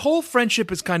 Yeah, their whole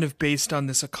friendship is kind of based on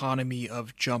this economy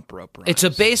of jump rope rhymes.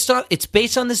 It's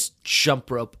based on this jump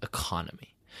rope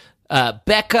economy.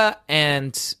 Becca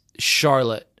and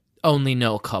Charlotte only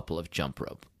know a couple of jump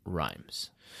rope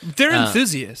rhymes. They're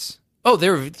enthusiasts. Oh,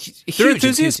 they're They're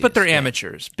enthusiasts, but they're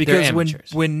amateurs. Because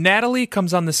amateurs. when Natalie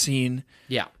comes on the scene,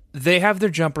 Yeah. they have their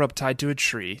jump rope tied to a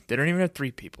tree. They don't even have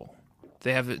 3 people.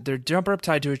 They have their jump rope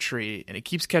tied to a tree, and it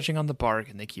keeps catching on the bark,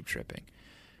 and they keep tripping.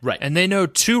 Right. And they know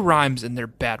 2 rhymes, and they're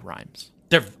bad rhymes.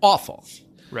 they're awful.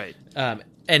 Right.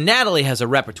 And Natalie has a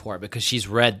repertoire because she's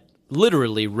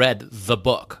literally read the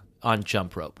book on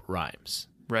jump rope rhymes.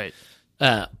 Right.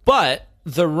 But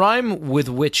the rhyme with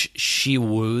which she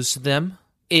woos them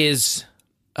is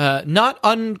not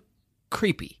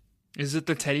uncreepy. Is it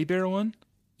the teddy bear one?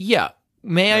 Yeah.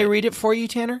 May I read it for you,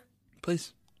 Tanner?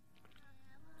 Please.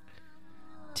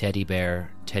 Teddy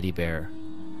bear,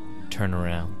 turn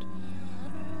around.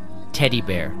 Teddy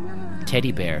bear,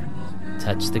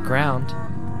 touch the ground.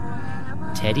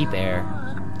 Teddy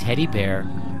bear,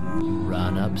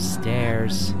 run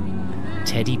upstairs.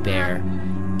 Teddy bear,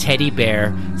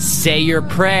 say your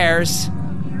prayers.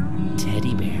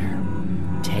 Teddy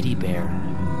bear,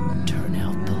 turn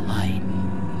out the light.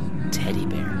 Teddy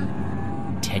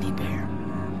bear,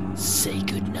 say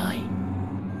goodnight.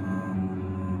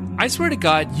 I swear to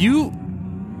God, you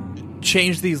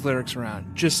change these lyrics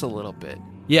around just a little bit.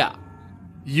 Yeah.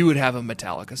 You would have a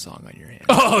Metallica song on your hands.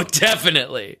 Oh,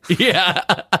 definitely. Yeah.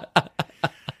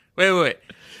 Wait.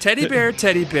 Teddy bear,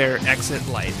 exit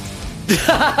light.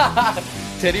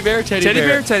 Teddy bear,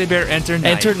 enter night.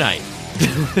 enter night.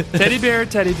 Teddy bear,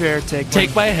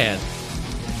 Take my hand.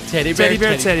 Teddy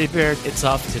bear. It's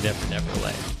off to Never Never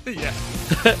Land. Yeah.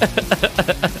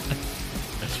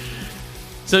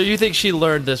 So you think she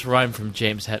learned this rhyme from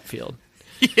James Hetfield?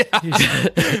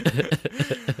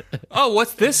 Oh,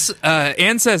 what's this?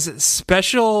 Anne says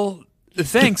special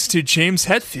thanks to James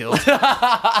Hetfield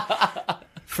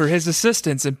for his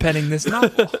assistance in penning this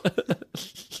novel.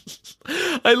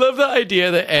 I love the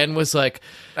idea that Anne was like,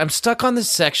 I'm stuck on this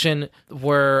section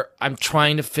where I'm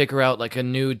trying to figure out like a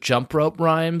new jump rope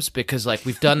rhymes because like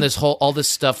we've done all this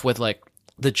stuff with like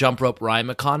the jump rope rhyme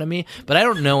economy, but I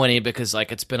don't know any because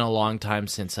like it's been a long time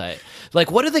since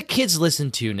what do the kids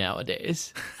listen to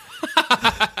nowadays?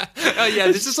 Oh yeah,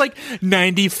 this is like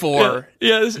 94.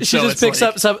 Yeah, she So just it's picks like-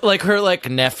 up some like her like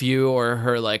nephew or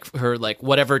her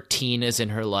whatever teen is in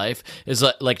her life is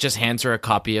like just hands her a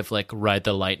copy of like Ride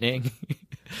the Lightning.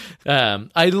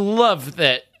 I love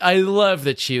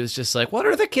that she was just like, what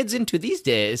are the kids into these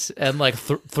days? And like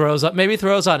throws on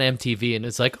MTV and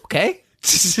it's like, okay.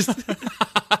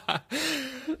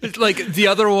 Like the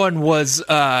other one was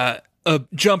a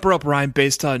jump rope rhyme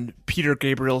based on Peter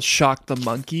Gabriel's "Shock the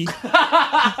Monkey." And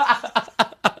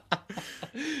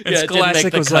Yeah, it didn't make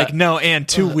Scholastic the was cut. like, "No, and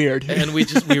too weird." And we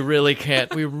really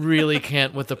can't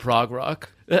with the prog rock.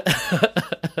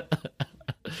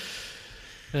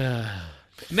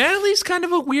 Natalie's kind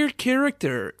of a weird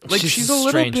character. Like she's a little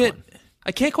strange bit. one.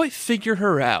 I can't quite figure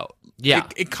her out. Yeah.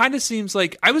 It kind of seems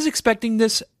like I was expecting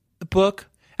this book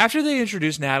after they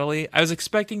introduced Natalie. I was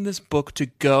expecting this book to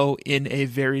go in a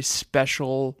very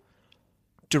special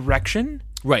direction,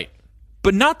 Right.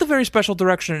 but not the very special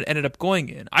direction it ended up going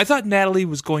in. I thought Natalie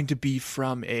was going to be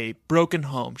from a broken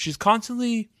home. She's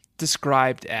constantly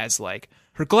described as like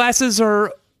her glasses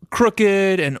are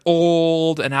crooked and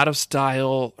old and out of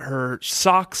style. Her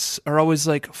socks are always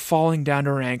like falling down to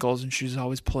her ankles and she's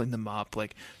always pulling them up.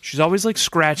 Like she's always like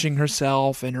scratching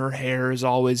herself and her hair is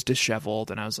always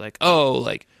disheveled. And I was like, oh,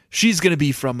 like she's going to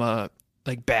be from a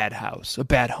like bad house, a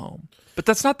bad home. But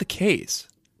that's not the case.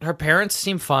 Her parents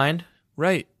seem fine.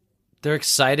 Right. They're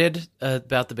excited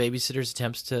about the babysitter's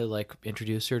attempts to like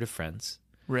introduce her to friends.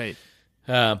 Right.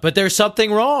 But there's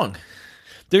something wrong.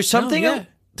 There's something. yeah.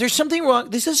 There's something wrong.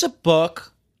 This is a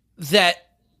book that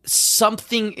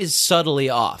something is subtly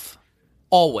off.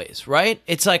 Always, right?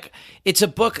 It's like it's a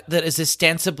book that is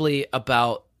ostensibly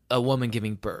about a woman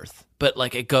giving birth, but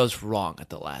like it goes wrong at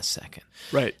the last second.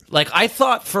 Right. Like I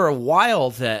thought for a while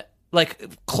that like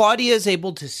Claudia is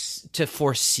able to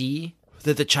foresee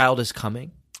that the child is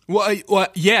coming. Well,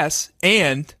 yes,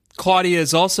 and Claudia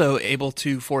is also able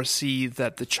to foresee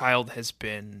that the child has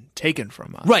been taken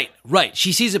from us. Right.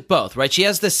 She sees it both. Right. She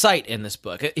has the sight in this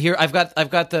book. Here, I've got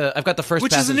the first,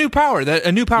 Which passage. is a new power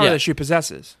Yeah. that she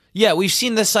possesses. Yeah, we've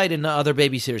seen the sight in other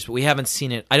babysitters, but we haven't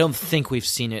seen it. I don't think we've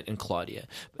seen it in Claudia.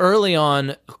 Early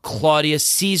on, Claudia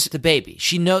sees the baby.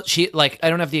 She knows I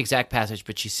don't have the exact passage,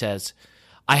 but she says,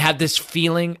 "I had this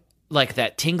feeling." Like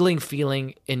that tingling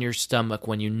feeling in your stomach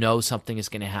when you know something is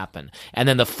going to happen. And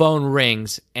then the phone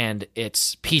rings and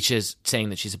it's Peaches saying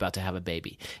that she's about to have a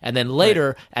baby. And then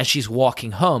later, as she's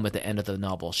walking home at the end of the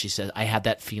novel, she says, I had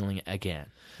that feeling again.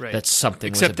 Right. That something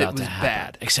Except was it about was to happen.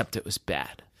 bad. Except it was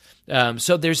bad.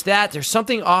 So there's that. There's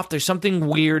something off. There's something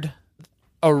weird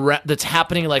that's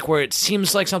happening, like where it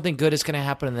seems like something good is going to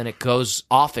happen and then it goes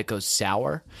off, it goes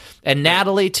sour. And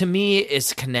Natalie, to me,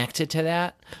 is connected to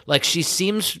that. Like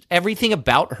everything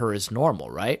about her is normal,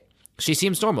 right? She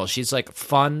seems normal. She's like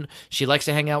fun. She likes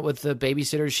to hang out with the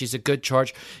babysitters. She's a good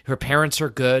charge. Her parents are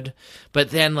good.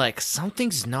 But then like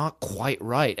something's not quite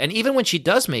right. And even when she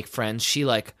does make friends,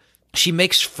 she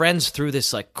makes friends through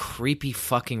this like creepy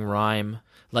fucking rhyme.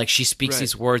 Like she speaks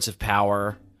these words of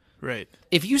power. Right.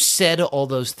 If you said all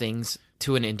those things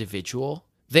to an individual,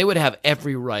 they would have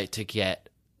every right to get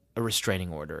a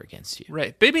restraining order against you.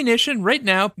 Right. Baby Nation, right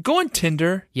now, go on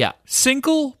Tinder. Yeah.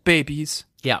 Single babies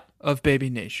Yeah. of Baby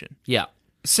Nation. Yeah.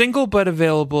 Single but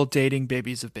available dating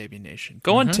babies of Baby Nation.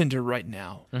 Go on Tinder right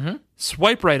now.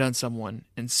 Swipe right on someone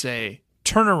and say,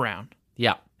 turn around.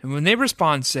 Yeah. And when they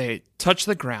respond, say, touch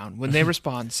the ground. When they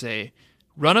respond, say,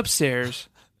 run upstairs,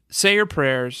 say your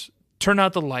prayers, turn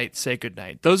out the light, say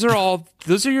goodnight. Those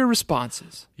are your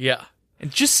responses. Yeah.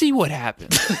 And just see what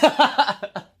happens.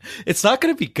 It's not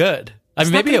going to be good. I mean,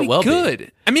 It's not maybe gonna it will be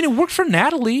good. I mean, it worked for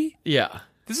Natalie. Yeah.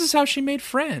 This is how she made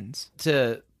friends.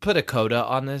 To put a coda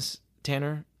on this,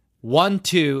 Tanner, 1,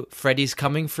 2, Freddy's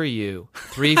coming for you.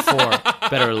 3, 4,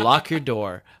 better lock your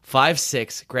door. 5,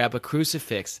 6, grab a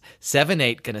crucifix. 7,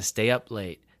 8, gonna stay up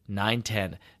late. 9,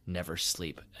 10, never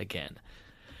sleep again.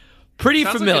 Pretty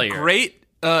Sounds familiar. like a great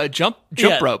jump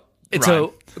rope. It's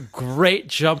rhyme. a great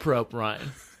jump rope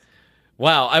rhyme.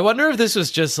 Wow, I wonder if this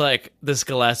was just like the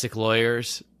Scholastic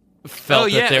lawyers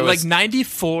felt that there was like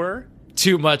 94.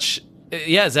 too much.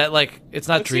 Yeah, is that like it's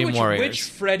not Let's see Dream which, Warriors? Which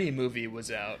Freddy movie was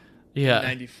out? Yeah. in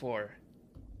 94.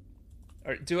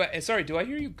 Or do I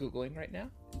hear you Googling right now?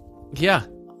 Yeah.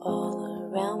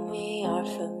 All around me are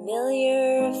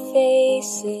familiar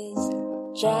faces.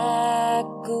 Jack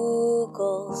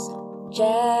Googles.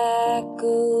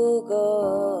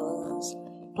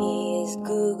 He is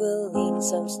Googling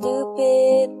some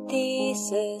stupid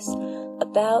thesis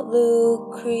about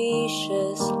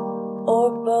Lucretius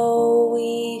or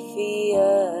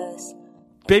Boethius.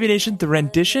 Baby Nation, the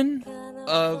rendition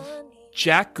of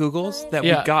Jack Googles that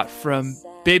Yeah. we got from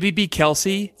Baby B.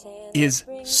 Kelsey is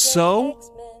so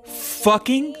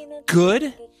fucking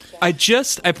good. I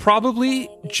probably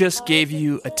just gave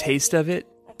you a taste of it,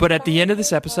 but at the end of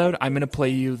this episode, I'm going to play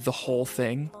you the whole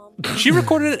thing. She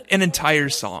recorded an entire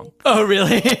song. Oh,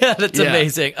 really? That's Yeah.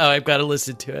 amazing. Oh, I've got to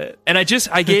listen to it. And I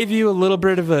gave you a little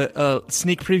bit of a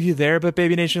sneak preview there, but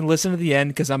Baby Nation, listen to the end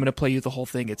because I'm going to play you the whole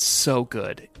thing. It's so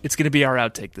good. It's going to be our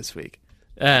outtake this week.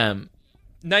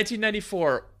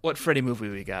 1994, what Freddy movie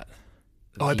we got?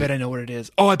 Oh, I bet I know what it is.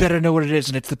 Oh, I bet I know what it is,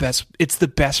 and it's the best. It's the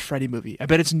best Freddy movie. I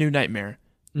bet it's New Nightmare.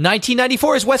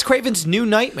 1994 is Wes Craven's New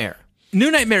Nightmare.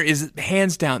 New Nightmare is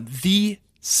hands down the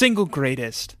single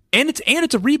greatest, and it's a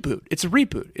reboot. It's a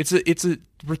reboot. It's a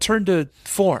return to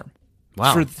form.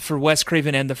 Wow. For Wes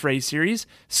Craven and the Freddy series.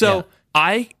 So Yeah.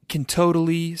 I can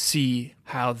totally see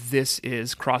how this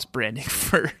is cross branding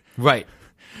for Right.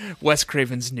 Wes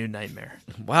Craven's New Nightmare.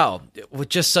 Wow. With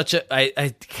just such a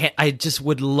I just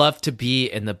would love to be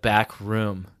in the back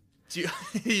room. Do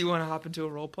you want to hop into a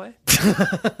role play?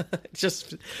 It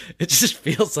just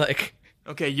feels like.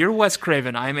 Okay, you're Wes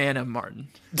Craven. I'm Anna Martin.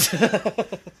 Do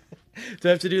I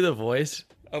have to do the voice?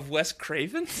 Of Wes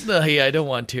Craven? No, yeah, I don't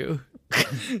want to.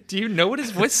 Do you know what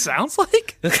his voice sounds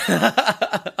like?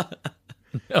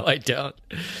 No, I don't.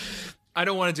 I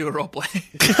don't want to do a role play.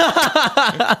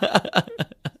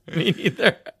 Me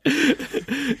neither.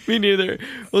 Me neither.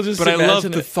 We'll just But I love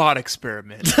imagine the it. thought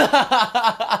experiment.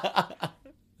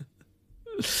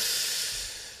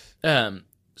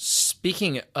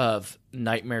 Speaking of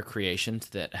nightmare creations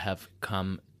that have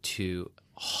come to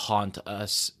haunt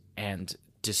us and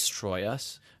destroy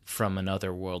us from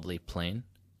another worldly plane,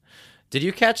 did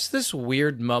you catch this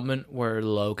weird moment where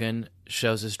Logan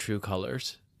shows his true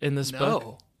colors in this book?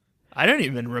 No. I don't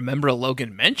even remember a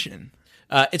Logan mention.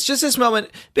 It's just this moment.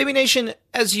 Baby Nation,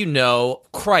 as you know,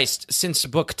 Christ, since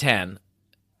book 10,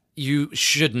 you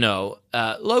should know,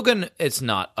 Logan is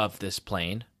not of this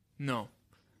plane. No.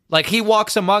 Like, he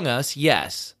walks among us,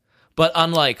 yes. But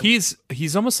unlike... He's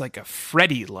almost like a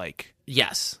Freddy-like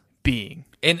Yes. being.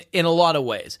 In a lot of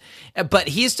ways. But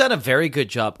he's done a very good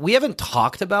job. We haven't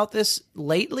talked about this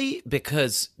lately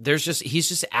because he's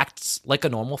just acts like a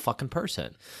normal fucking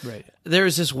person. Right.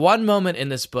 There's this one moment in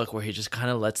this book where he just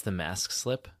kind of lets the mask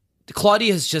slip.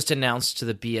 Claudia has just announced to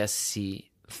the BSC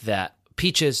that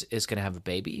Peaches is going to have a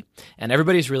baby, and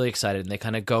everybody's really excited, and they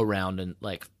kind of go around and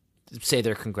like say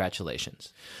their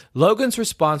congratulations. Logan's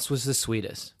response was the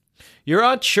sweetest. Your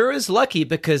aunt sure is lucky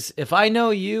because if I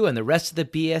know you and the rest of the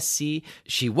BSC,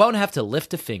 she won't have to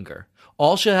lift a finger.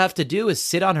 All she'll have to do is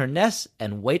sit on her nest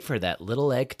and wait for that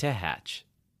little egg to hatch.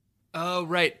 Oh,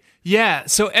 right. Yeah,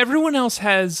 so everyone else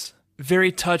has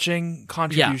very touching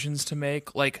contributions to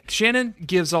make. Like, Shannon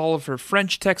gives all of her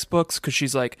French textbooks because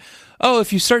she's like, oh,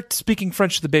 if you start speaking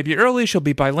French to the baby early, she'll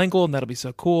be bilingual, and that'll be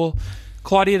so cool.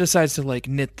 Claudia decides to, like,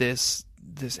 knit this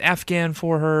Afghan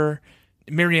for her.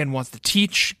 Marianne wants to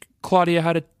teach Claudia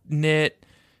how to knit.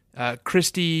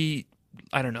 Christy,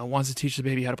 I don't know, wants to teach the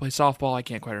baby how to play softball. I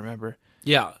can't quite remember.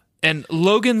 Yeah. And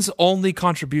Logan's only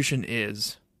contribution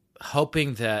is...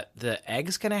 hoping that the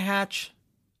egg's going to hatch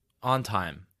on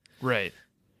time. Right.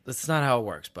 That's not how it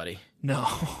works, buddy. No.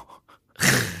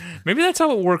 Maybe that's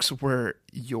how it works where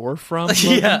you're from.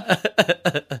 Logan? Yeah.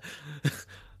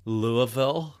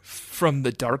 Louisville. From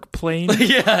the dark plane.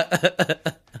 Yeah.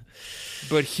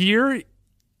 But here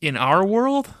in our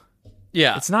world,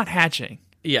 Yeah. it's not hatching.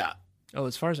 Yeah. Oh,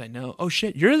 as far as I know. Oh,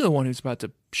 shit. You're the one who's about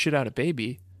to shit out a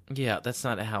baby. Yeah, that's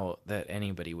not how that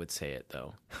anybody would say it,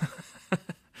 though.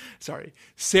 Sorry.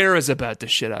 Sarah's about to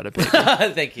shit out a baby.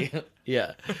 Thank you.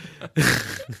 Yeah.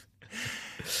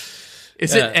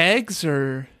 Is it eggs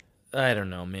or... I don't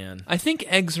know, man. I think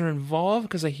eggs are involved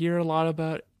because I hear a lot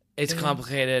about... It's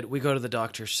complicated. We go to the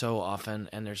doctor so often,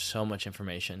 and there's so much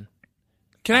information.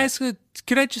 Can I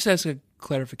just ask a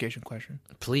clarification question?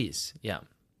 Please, yeah.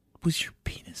 Was your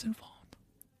penis involved?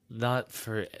 Not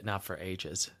for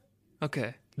ages.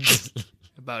 Okay.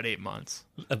 About 8 months.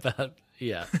 About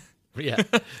yeah.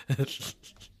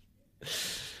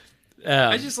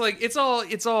 I just like it's all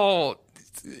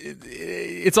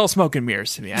smoke and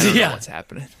mirrors to me. I don't know what's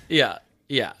happening. Yeah.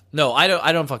 No, I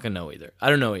don't fucking know either. I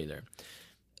don't know either.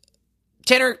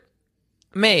 Tanner,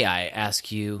 may I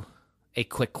ask you a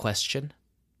quick question?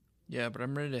 Yeah, but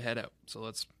I'm ready to head out. So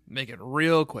let's make it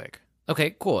real quick.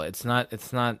 Okay, cool. It's not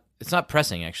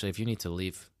pressing actually. If you need to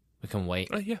leave, we can wait.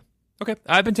 Yeah. Okay.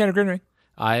 I've been Tanner Greenring.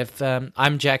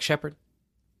 I'm Jack Shepard.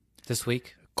 This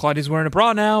week, Claudia's wearing a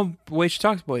bra now. The way she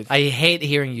talks, boys. I hate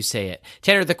hearing you say it,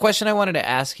 Tanner. The question I wanted to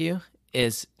ask you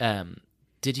is,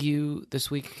 did you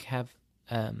this week have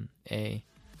a?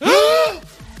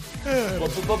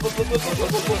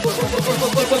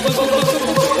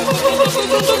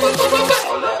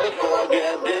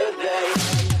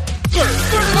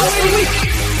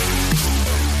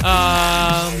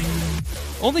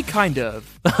 Only kind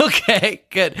of. Okay,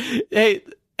 good. Hey,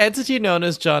 entity known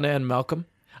as John and Malcolm.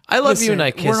 I love you and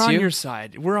I kiss we're on you. your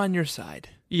side. We're on your side.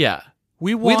 Yeah.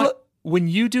 We want when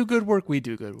you do good work, we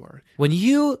do good work. When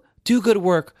you do good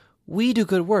work, we do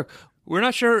good work. We're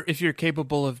not sure if you're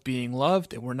capable of being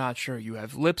loved, and we're not sure you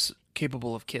have lips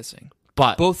capable of kissing.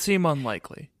 But Both seem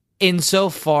unlikely.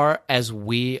 insofar as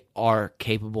we are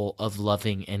capable of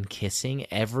loving and kissing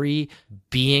every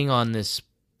being on this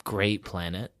great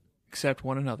planet, Except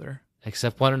one another.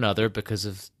 except one another because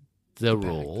of the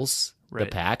rules, the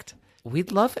Right. pact,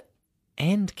 we'd love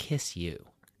and kiss you.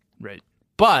 Right.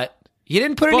 But you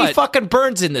didn't put any But- fucking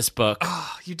burns in this book.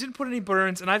 Oh, you didn't put any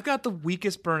burns, and I've got the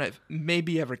weakest burn I've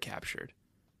maybe ever captured.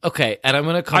 Okay, and I'm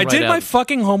gonna come. I right did out. my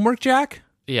fucking homework, Jack,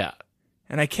 Yeah,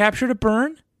 and I captured a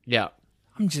burn. yeah.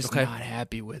 I'm just Okay. not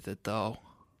happy with it, though.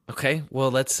 Okay, well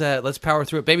let's power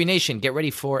through it. Baby Nation, get ready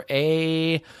for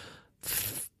a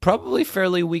probably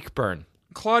fairly weak burn.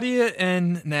 Claudia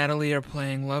and Natalie are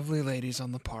playing Lovely Ladies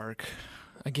on the Park,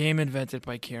 a game invented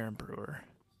by Karen Brewer.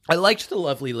 I liked the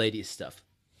lovely ladies stuff.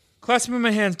 Clasping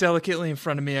my hands delicately in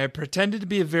front of me, I pretended to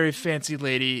be a very fancy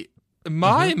lady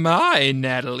My,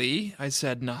 Natalie, I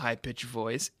said in a high-pitched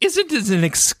voice. Isn't it an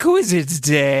exquisite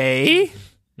day?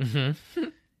 Mm-hmm.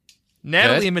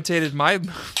 Natalie Good. imitated my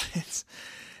movements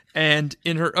and,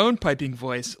 in her own piping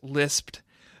voice, lisped,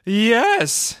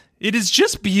 Yes, it is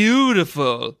just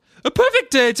beautiful. A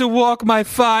perfect day to walk my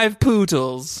 5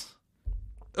 poodles.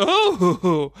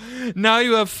 Oh, now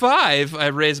you have 5, I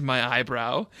raised my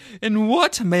eyebrow. And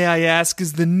what, may I ask,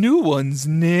 is the new one's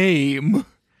name?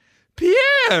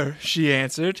 Pierre, she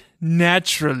answered,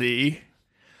 naturally.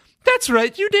 That's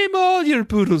right, you name all your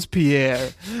poodles Pierre.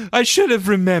 I should have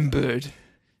remembered.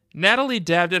 Natalie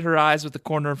dabbed at her eyes with the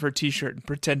corner of her t-shirt and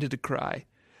pretended to cry.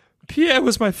 Pierre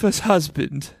was my first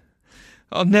husband.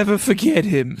 I'll never forget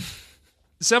him.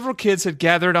 Several kids had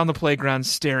gathered on the playground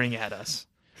staring at us.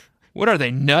 What are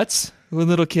they, nuts? One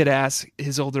little kid asked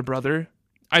his older brother.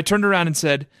 I turned around and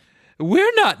said,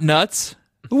 We're not nuts.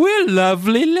 We're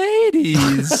lovely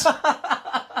ladies.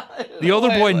 The older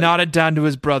boy nodded down to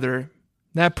his brother.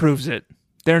 That proves it.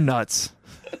 They're nuts.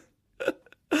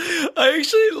 I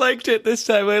actually liked it this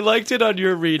time. I liked it on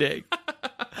your reading.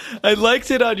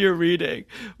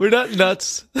 We're not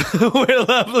nuts. We're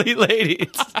lovely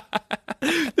ladies.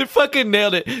 They fucking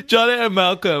nailed it. John and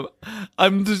Malcolm,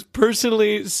 I'm just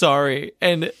personally sorry.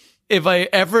 And if I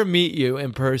ever meet you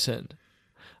in person,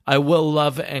 I will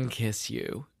love and kiss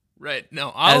you. Right.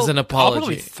 No, As an apology. I'll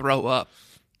probably throw up.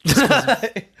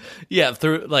 Yeah,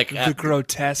 through like The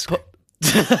grotesque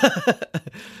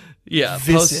yeah,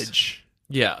 visage.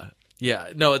 Yeah.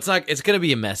 No, it's not. It's going to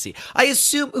be messy. I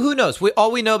assume. Who knows?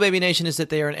 All we know, Baby Nation, is that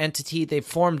they are an entity. They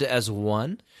formed as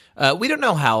one. We don't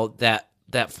know how that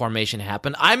formation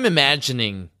happened. I'm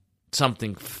imagining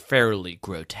something fairly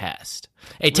grotesque,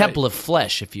 a temple of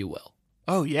flesh, if you will.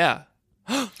 Oh, yeah.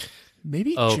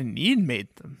 Maybe Janine made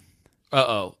them.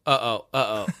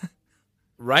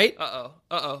 Right?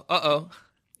 Uh-oh.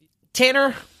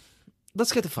 Tanner,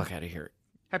 let's get the fuck out of here.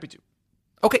 Happy to.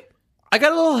 Okay, I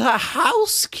got a little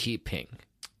housekeeping.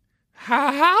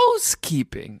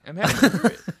 Housekeeping. I'm happy to hear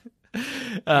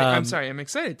it. I'm sorry. I'm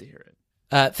excited to hear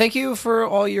it. Thank you for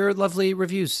all your lovely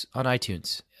reviews on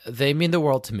iTunes. They mean the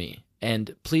world to me.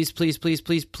 And please, please, please,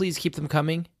 please, please keep them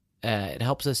coming. It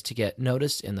helps us to get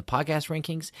noticed in the podcast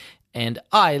rankings. And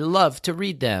I love to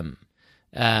read them.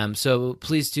 So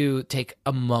please do take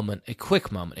a moment, a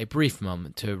quick moment, a brief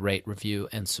moment to rate, review,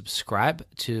 and subscribe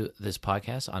to this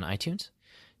podcast on iTunes.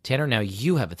 Tanner, now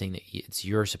you have a thing that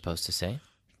you're supposed to say.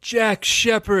 Jack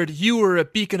Shepard, you were a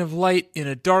beacon of light in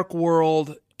a dark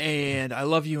world, and I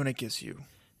love you and I kiss you.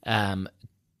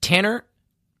 Tanner,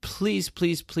 please,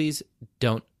 please, please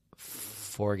don't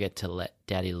forget to let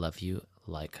Daddy love you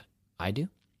like I do.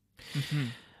 Mm-hmm.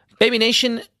 Baby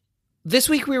Nation, this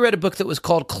week we read a book that was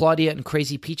called Claudia and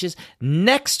Crazy Peaches.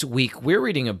 Next week we're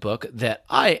reading a book that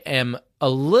I am a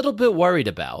little bit worried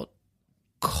about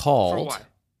called...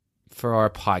 For our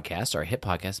podcast, our hit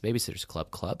podcast, Babysitters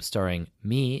Club, starring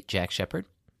me, Jack Shepard.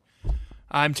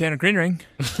 I'm Tanner Greenring.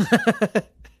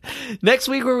 Next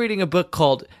week, we're reading a book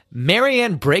called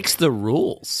Marianne Breaks the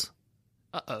Rules.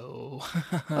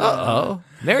 Uh-oh.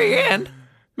 Marianne.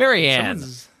 Marianne.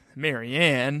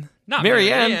 Not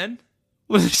Marianne.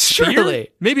 Surely.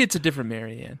 Maybe it's a different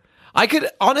Marianne. I could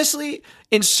honestly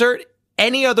insert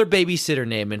any other babysitter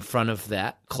name in front of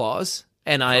that clause,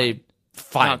 and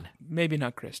fine. Maybe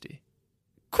not Christy.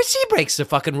 Christy breaks the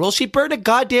fucking rules. She burned a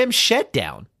goddamn shed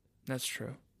down. That's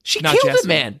true. She Not killed Jesse. a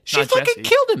man. She Not fucking Jesse.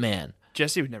 killed a man.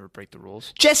 Jesse would never break the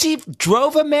rules. Jesse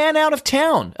drove a man out of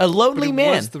town. A lonely But it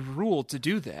man. was the rule to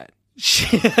do that.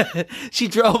 She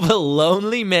drove a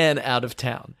lonely man out of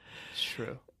town. It's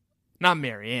true. Not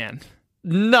Marianne.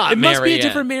 Not It must be a Marianne.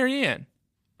 different Marianne.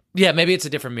 Yeah, maybe it's a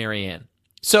different Marianne.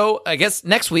 So I guess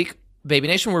next week, Baby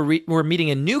Nation, we're meeting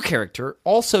a new character,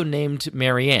 also named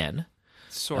Marianne.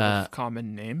 Sort of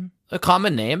common name. A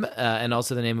common name, and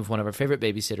also the name of one of our favorite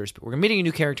babysitters. But we're meeting a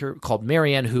new character called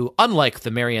Marianne, who, unlike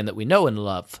the Marianne that we know and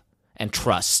love and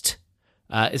trust,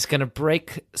 is going to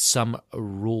break some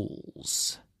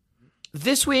rules.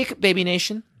 This week, Baby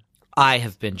Nation, I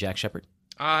have been Jack Shepard.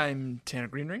 I'm Tanner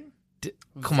Greenring.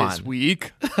 Come This on.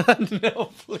 week.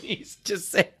 No, please.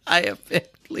 Just say I have been,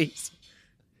 please.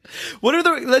 What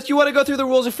are you want to go through the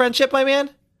rules of friendship, my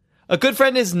man? A good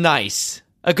friend is nice.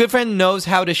 A good friend knows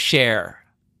how to share.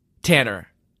 Tanner.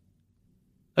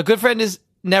 A good friend is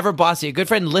never bossy. A good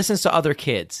friend listens to other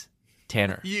kids.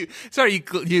 Tanner. You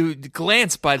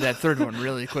glanced by that third one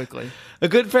really quickly. A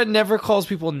good friend never calls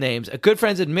people names. A good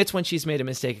friend admits when she's made a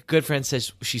mistake. A good friend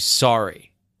says she's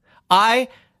sorry.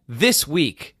 This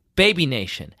week, Baby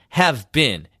Nation, have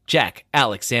been Jack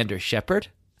Alexander Shepard.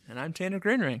 And I'm Tanner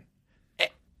Greenring.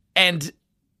 And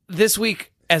this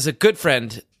week, as a good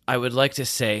friend, I would like to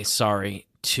say sorry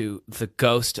to the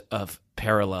ghost of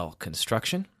parallel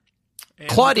construction. And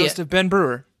Claudia. the ghost of Ben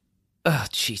Brewer. Oh,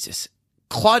 Jesus.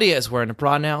 Claudia is wearing a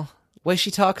bra now. The way she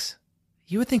talks,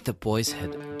 you would think the boys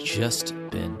had just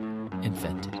been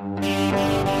invented.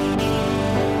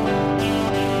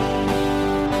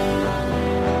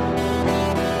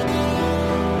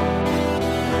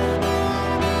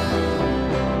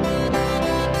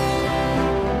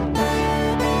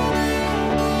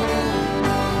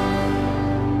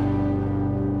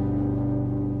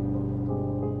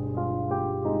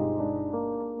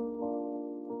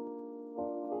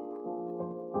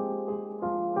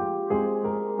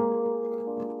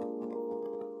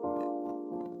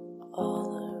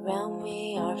 All around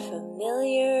me are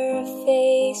familiar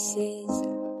faces.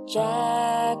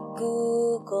 Jack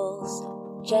Googles,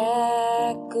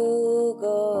 Jack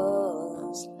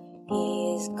Googles.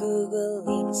 He is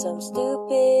Googling some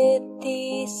stupid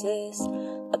thesis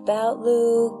about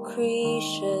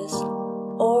Lucretius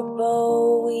or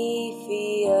Boethius.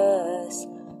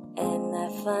 And I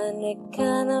find it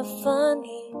kinda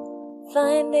funny,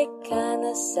 find it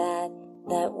kinda sad,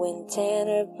 that when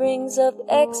Tanner brings up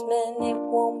X-Men, it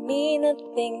won't mean a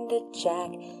thing to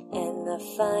Jack. And I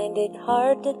find it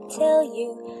hard to tell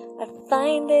you, I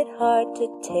find it hard to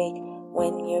take.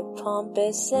 When you're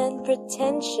pompous and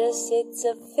pretentious, it's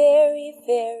a very,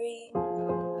 very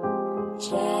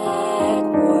Jack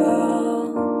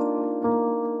world.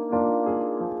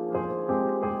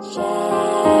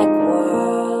 Jack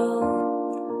world.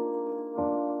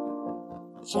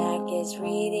 Jack is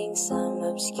reading some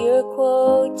obscure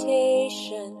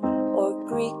quotation or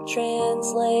Greek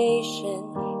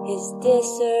translation, his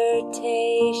dissertation.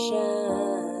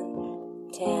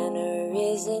 Tanner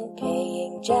isn't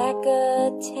paying Jack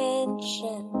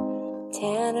attention.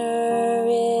 Tanner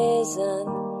is an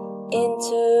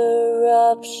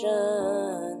interruption.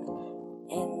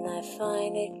 And I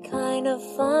find it kind of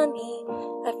funny,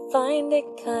 I find it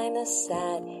kind of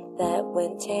sad, that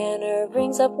when Tanner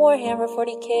brings up Warhammer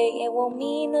 40k, it won't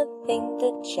mean a thing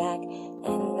to Jack.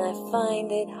 And I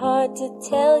find it hard to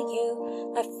tell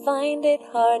you, I find it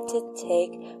hard to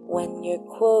take. When you're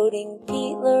quoting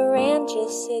Pete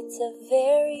Larangis, it's a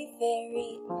very,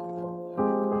 very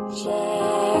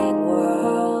Jack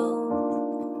world.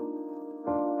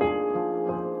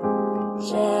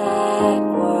 Jack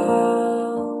world.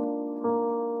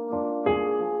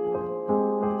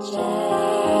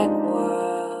 Jack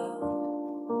world.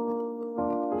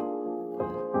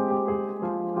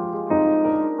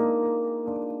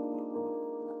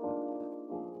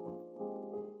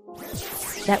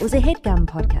 That was a HeadGum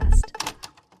podcast.